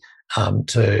humanity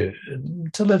to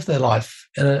live their life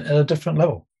at a different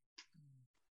level.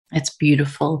 It's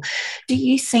beautiful. Do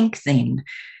you think then,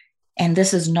 and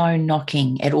this is no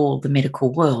knocking at all the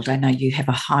medical world, I know you have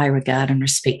a high regard and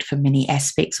respect for many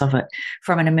aspects of it.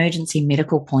 From an emergency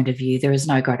medical point of view, there is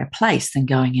no greater place than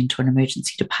going into an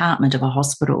emergency department of a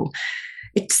hospital.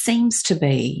 It seems to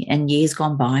be, in years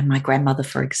gone by, my grandmother,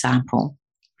 for example,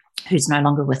 who's no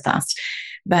longer with us,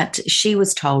 but she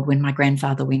was told when my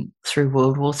grandfather went through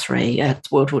World War II, gosh,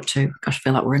 I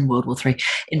feel like we're in World War III,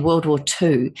 in World War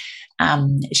II,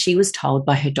 she was told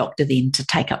by her doctor then to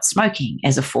take up smoking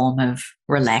as a form of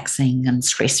relaxing and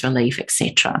stress relief,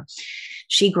 etc.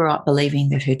 She grew up believing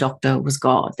that her doctor was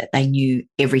God, that they knew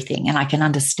everything. And I can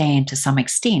understand to some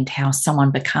extent how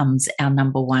someone becomes our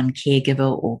number one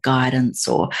caregiver or guidance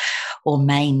or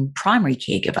main primary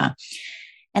caregiver.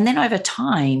 And then over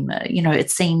time, it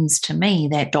seems to me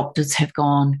that doctors have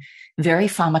gone very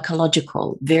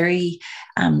pharmacological, very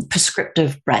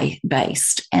prescriptive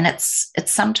based. And it's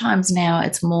sometimes now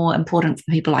it's more important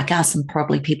for people like us and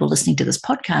probably people listening to this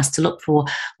podcast to look for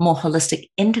more holistic,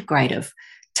 integrative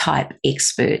type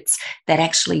experts that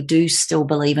actually do still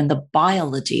believe in the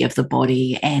biology of the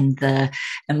body and the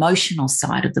emotional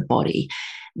side of the body.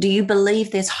 Do you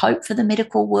believe there's hope for the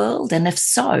medical world? And if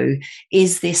so,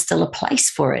 is there still a place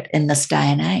for it in this day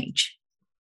and age?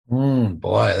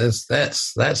 Boy,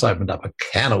 that's opened up a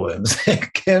can of worms,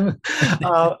 Kim.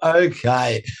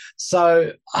 Okay.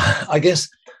 So I guess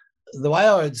the way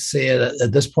I would see it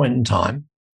at this point in time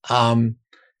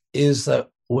is that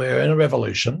we're in a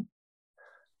revolution.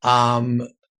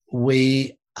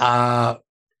 We are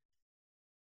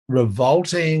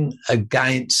revolting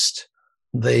against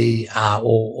the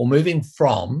or moving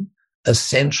from a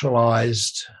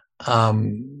centralized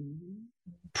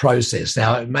process.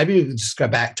 Now, maybe we could just go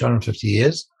back 250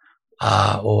 years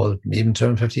or even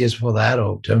 250 years before that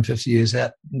or 250 years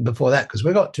before that, because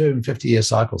we've got 250-year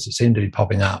cycles that seem to be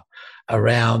popping up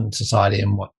around society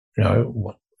and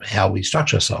how we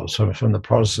structure ourselves, from the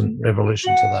Protestant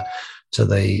Revolution to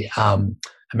the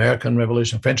American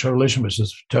Revolution, French Revolution, which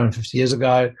was 250 years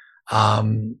ago.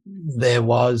 There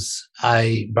was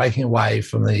a breaking away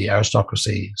from the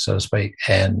aristocracy, so to speak,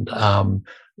 and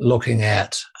looking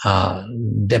at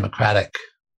democratic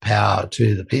power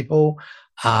to the people.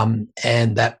 And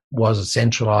that was a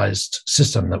centralized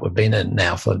system that we've been in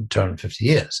now for 250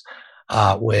 years,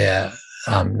 where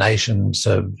nations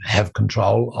have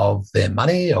control of their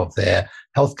money, of their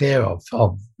healthcare,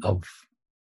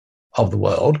 of the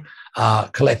world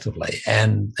collectively.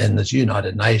 And there's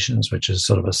United Nations, which is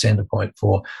sort of a center point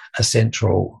for a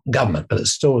central government, but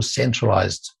it's still a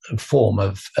centralized form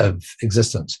of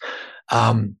existence.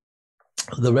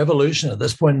 The revolution at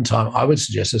this point in time, I would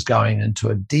suggest, is going into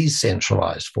a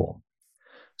decentralized form.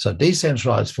 So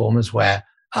decentralized form is where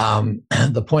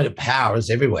the point of power is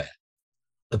everywhere.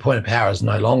 The point of power is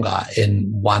no longer in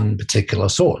one particular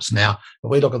source. Now, if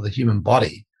we look at the human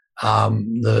body,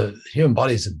 the human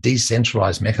body is a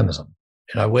decentralized mechanism,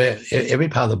 where every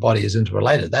part of the body is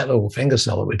interrelated. That little finger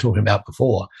cell that we were talking about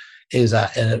before is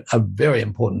a very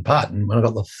important part. And when I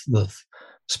got the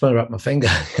splinter up my finger,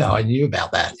 I knew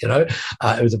about that.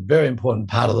 It was a very important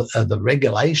part of the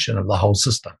regulation of the whole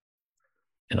system.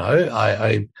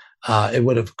 It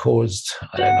would have caused,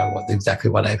 I don't know exactly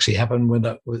what actually happened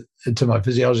to my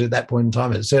physiology at that point in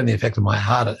time. It certainly affected my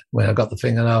heart when I got the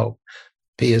fingernail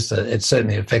pierced. It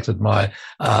certainly affected my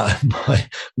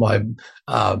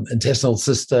intestinal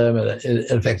system.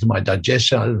 It affected my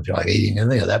digestion. I didn't feel like eating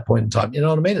anything at that point in time. You know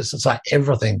what I mean? It's just like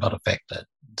everything got affected.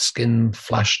 Skin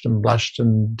flushed and blushed,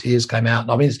 and tears came out.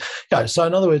 I mean, so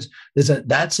in other words,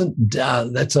 that's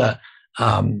a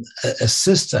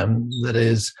system that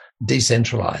is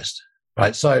decentralized,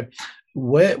 right? So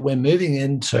we're moving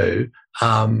into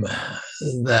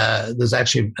there's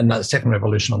actually another second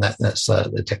revolution on that. And that's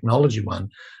the technology one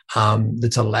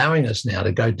that's allowing us now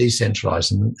to go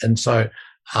decentralized, and so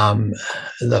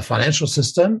the financial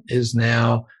system is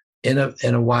now in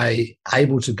a way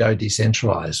able to go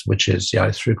decentralized, which is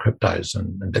through cryptos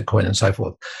and Bitcoin and so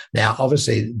forth. Now,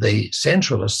 obviously, the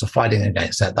centralists are fighting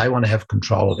against that. They want to have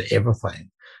control of everything,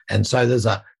 and so there's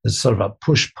sort of a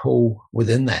push-pull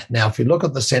within that. Now, if you look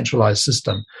at the centralized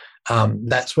system,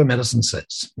 that's where medicine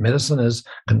sits. Medicine is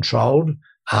controlled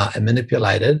and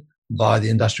manipulated by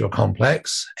the industrial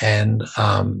complex, and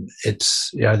it's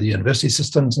the university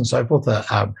systems and so forth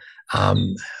are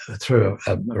through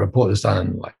a report that's done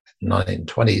in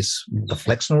 1920s, the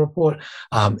Flexner report,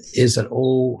 is that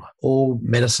all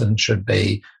medicine should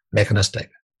be mechanistic.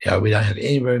 We don't have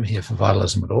any room here for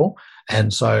vitalism at all,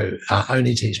 and so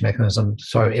only teach mechanism,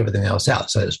 throw everything else out.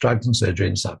 So it's drugs and surgery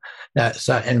and stuff. Now,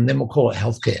 and then we'll call it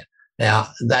healthcare. Now,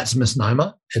 that's a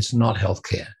misnomer. It's not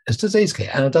healthcare. It's disease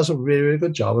care, and it does a really, really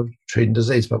good job of treating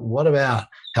disease. But what about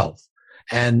health?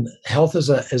 And health is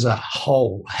a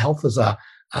whole. Health is a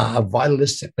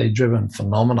vitalistically driven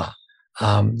phenomena.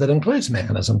 That includes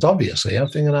mechanisms, obviously.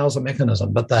 Fingernails are a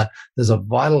mechanism, but there's a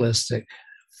vitalistic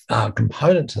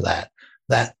component to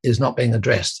that is not being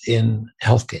addressed in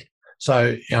healthcare.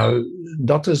 So,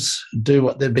 doctors do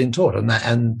what they've been taught,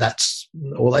 and that's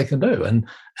all they can do.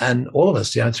 And all of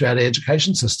us, throughout the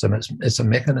education system, it's a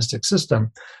mechanistic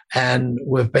system, and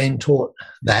we've been taught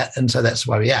that, and so that's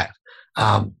the way we act.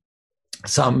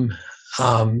 Some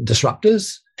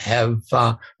disruptors have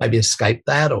maybe escaped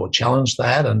that or challenged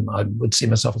that, and I would see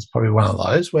myself as probably one of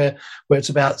those where it's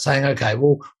about saying, okay,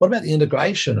 well, what about the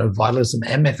integration of vitalism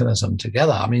and mechanism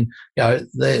together? I mean,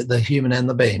 the human and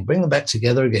the being, bring them back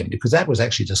together again, because that was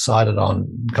actually decided on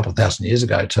a couple of thousand years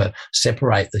ago to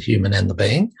separate the human and the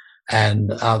being,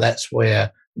 and that's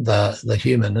where the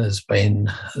human has been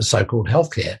so-called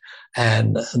healthcare,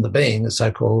 and the being is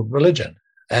so-called religion.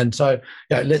 And so,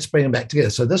 let's bring them back together.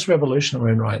 So this revolution we're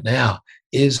in right now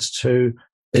is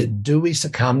do we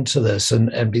succumb to this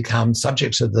and become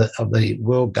subjects of the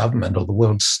world government or the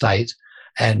world state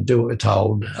and do what we're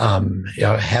told,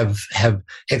 have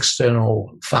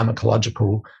external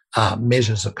pharmacological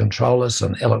measures that control us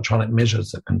and electronic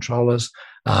measures that control us.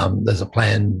 There's a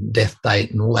planned death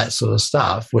date and all that sort of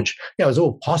stuff, which is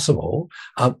all possible,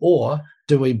 or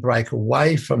do we break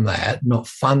away from that, not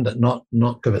fund it,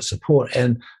 not give it support,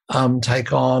 and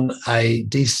take on a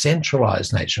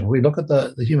decentralized nature? We look at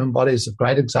the human body as a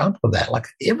great example of that. Like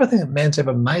everything that man's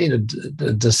ever made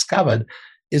and discovered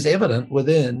is evident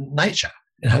within nature.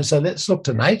 So let's look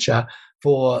to nature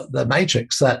for the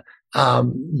matrix that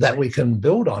we can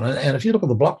build on. And if you look at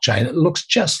the blockchain, it looks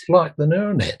just like the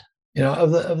neural net,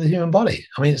 of the human body.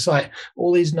 I mean, it's like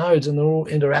all these nodes, and they're all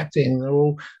interacting, they're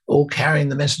all carrying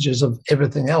the messages of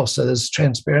everything else. So there's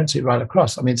transparency right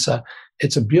across. I mean,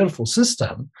 it's a beautiful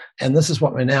system, and this is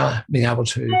what we're now being able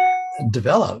to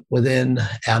develop within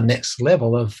our next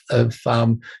level of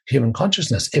human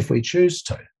consciousness, if we choose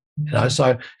to.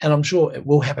 So, and I'm sure it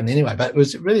will happen anyway. But it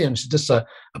was really interesting, just a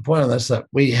point on this, that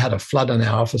we had a flood in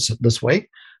our office this week.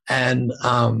 And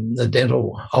the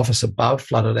dental office above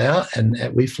flooded out, and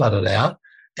we flooded out.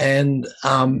 And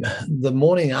the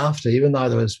morning after, even though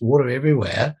there was water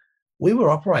everywhere, we were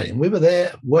operating. We were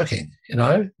there working.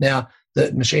 Now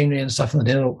the machinery and stuff in the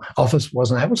dental office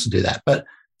wasn't able to do that, but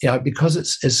because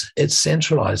it's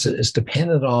centralized, it's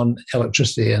dependent on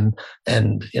electricity and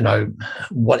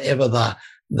whatever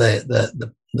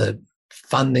the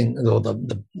funding or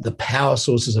the power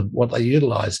sources of what they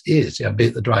utilize is, be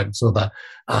it the drugs or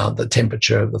the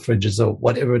temperature of the fridges or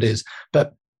whatever it is.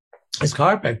 But as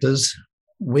chiropractors,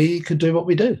 we could do what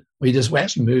we do. We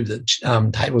actually moved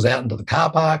the tables out into the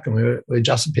car park, and we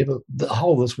adjusted people the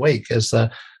whole this week as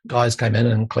the guys came in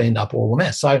and cleaned up all the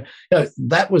mess. So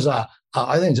that was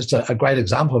I think just a great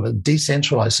example of a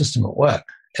decentralized system at work.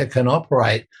 It can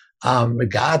operate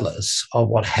regardless of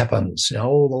what happens.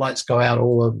 All the lights go out,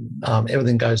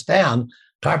 everything goes down.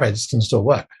 chiropractors can still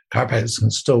work. Chiropractors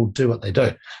can still do what they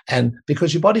do. And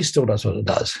because your body still does what it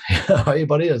does. Your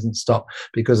body doesn't stop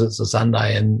because it's a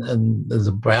Sunday and there's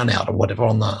a brownout or whatever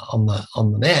on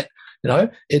the net.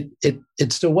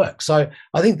 It still works. So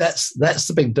I think that's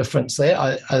the big difference there.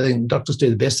 I think doctors do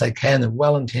the best they can. They're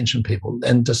well-intentioned people,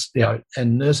 and just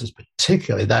and nurses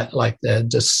particularly, that they're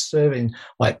just serving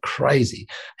like crazy,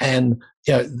 and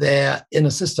they're in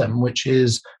a system which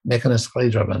is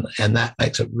mechanistically driven, and that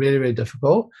makes it really, really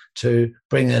difficult to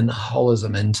bring in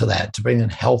holism into that, to bring in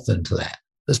health into that.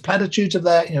 There's platitudes of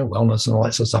that, wellness and all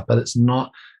that sort of stuff, but it's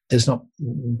not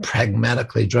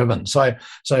pragmatically driven. So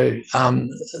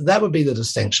that would be the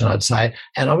distinction, I'd say.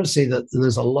 And I would see that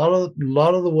there's a lot of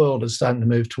the world is starting to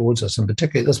move towards us, and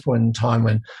particularly at this point in time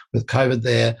when with COVID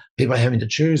there, people are having to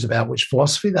choose about which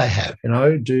philosophy they have.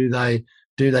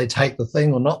 Do they take the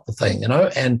thing or not the thing?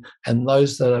 And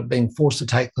those that are being forced to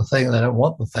take the thing and they don't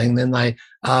want the thing, then they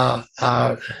are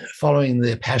following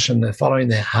their passion, they're following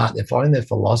their heart, they're following their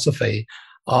philosophy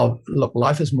of, look,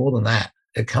 life is more than that.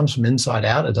 It comes from inside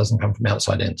out. It doesn't come from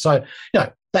outside in. So,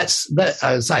 that's that.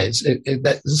 I would say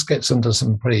this gets into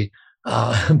some pretty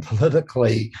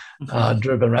politically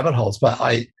driven rabbit holes. But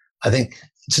I think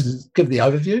to give the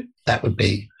overview, that would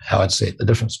be how I'd see it, the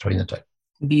difference between the two.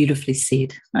 Beautifully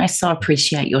said. I so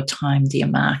appreciate your time, dear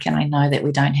Mark, and I know that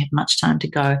we don't have much time to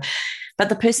go. But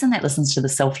the person that listens to the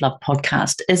Self-Love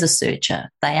podcast is a searcher.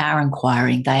 They are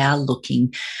inquiring. They are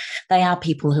looking. They are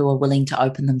people who are willing to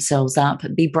open themselves up,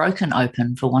 be broken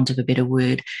open, for want of a better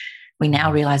word. We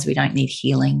now realize we don't need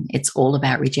healing. It's all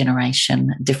about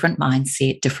regeneration, different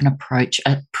mindset, different approach,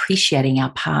 appreciating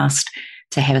our past,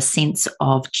 to have a sense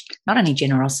of not only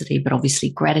generosity, but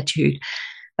obviously gratitude.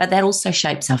 But that also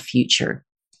shapes our future.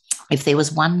 If there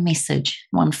was one message,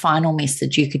 one final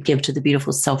message you could give to the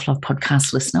beautiful Self-Love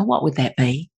podcast listener, what would that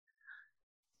be?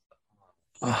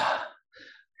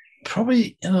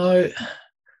 Probably, there's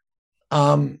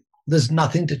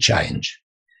nothing to change.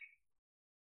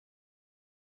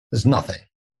 There's nothing.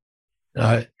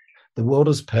 The world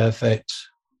is perfect.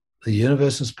 The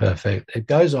universe is perfect. It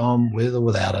goes on with or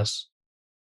without us.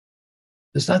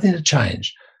 There's nothing to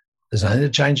change. There's nothing to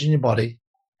change in your body.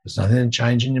 There's nothing to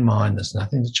change in your mind. There's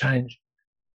nothing to change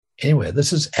anywhere.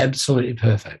 This is absolutely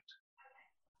perfect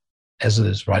as it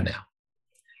is right now.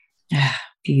 Ah,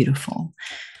 beautiful.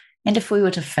 And if we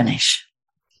were to finish,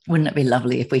 wouldn't it be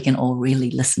lovely if we can all really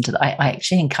listen to that? I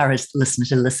actually encourage the listener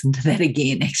to listen to that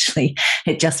again, actually.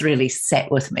 It just really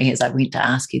sat with me as I went to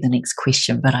ask you the next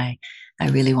question, but I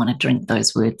really want to drink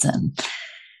those words in.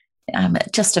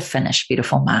 Just to finish,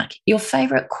 beautiful Mark, your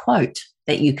favourite quote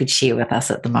that you could share with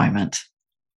us at the moment?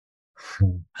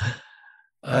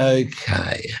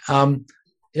 Okay.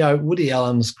 Woody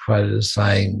Allen's quoted as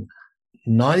saying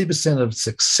 90% of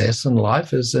success in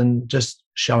life is in just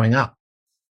showing up.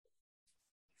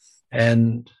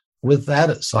 And with that,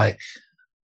 it's like,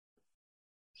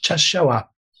 just show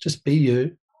up. Just be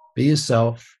you. Be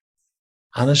yourself.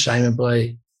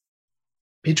 Unashamedly.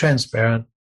 Be transparent.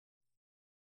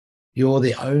 You're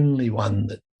the only one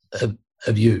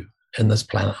of you in this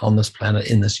planet, on this planet,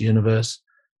 in this universe.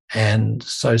 And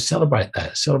so celebrate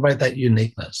that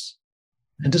uniqueness,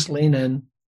 and just lean in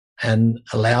and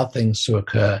allow things to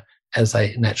occur as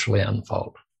they naturally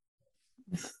unfold.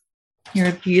 You're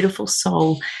a beautiful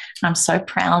soul. I'm so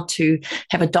proud to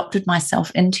have adopted myself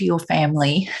into your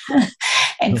family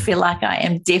and feel like I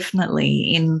am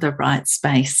definitely in the right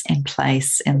space and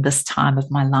place in this time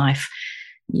of my life.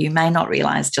 You may not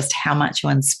realize just how much you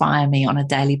inspire me on a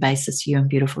daily basis, you and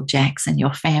beautiful Jax and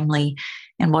your family.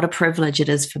 And what a privilege it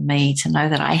is for me to know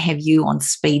that I have you on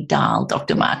speed dial,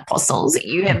 Dr. Mark Postles.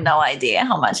 You have no idea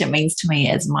how much it means to me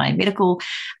as my medical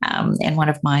and one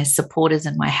of my supporters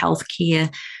in my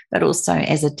healthcare, but also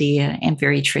as a dear and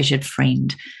very treasured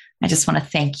friend. I just want to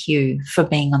thank you for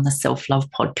being on the Self-Love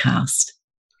podcast.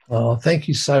 Well, thank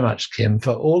you so much, Kim,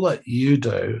 for all that you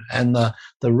do and the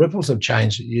ripples of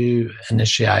change that you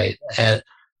initiate at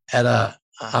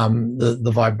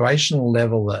the vibrational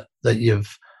level that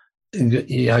you've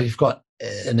got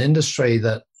an industry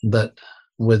that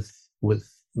with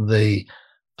the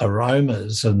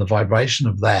aromas and the vibration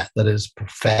of that is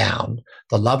profound,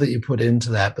 the love that you put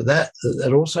into that, but that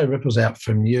it also ripples out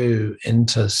from you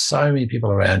into so many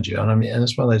people around you. And I mean, and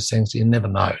it's one of those things you'll never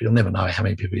know how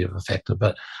many people you've affected.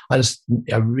 But I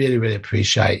really, really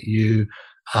appreciate you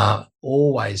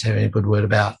always having a good word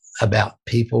about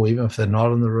people, even if they're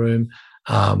not in the room.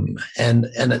 And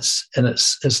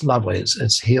it's lovely.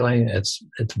 It's healing. It's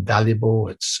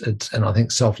valuable. And I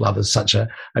think self-love is such a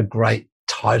great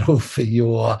title for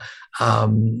your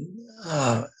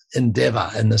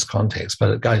endeavor in this context, but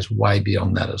it goes way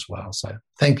beyond that as well. So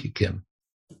thank you, Kim.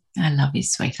 I love you,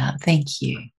 sweetheart. Thank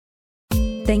you.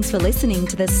 Thanks for listening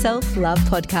to the Self-Love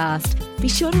Podcast. Be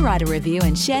sure to write a review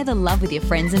and share the love with your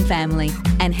friends and family.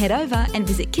 And head over and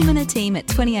visit Kim and her team at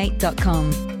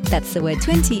 28.com. That's the word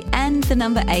 20 and the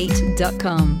number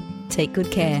 8.com. Take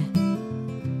good care.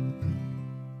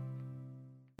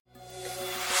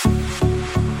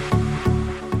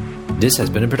 This has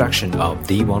been a production of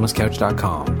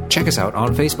TheWellnessCouch.com. Check us out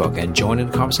on Facebook and join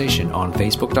in the conversation on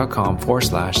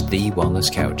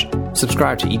Facebook.com/TheWellnessCouch.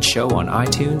 Subscribe to each show on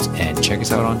iTunes and check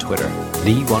us out on Twitter.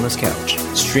 The Wellness Couch,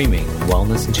 streaming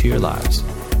wellness into your lives.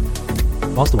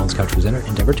 Whilst the Wellness Couch presenter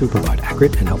endeavored to provide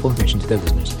accurate and helpful information to their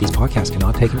listeners, these podcasts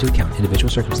cannot take into account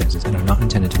individual circumstances and are not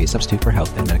intended to be a substitute for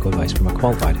health and medical advice from a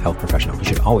qualified health professional. You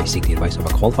should always seek the advice of a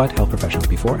qualified health professional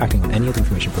before acting on any of the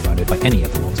information provided by any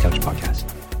of the Wellness Couch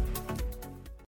podcasts.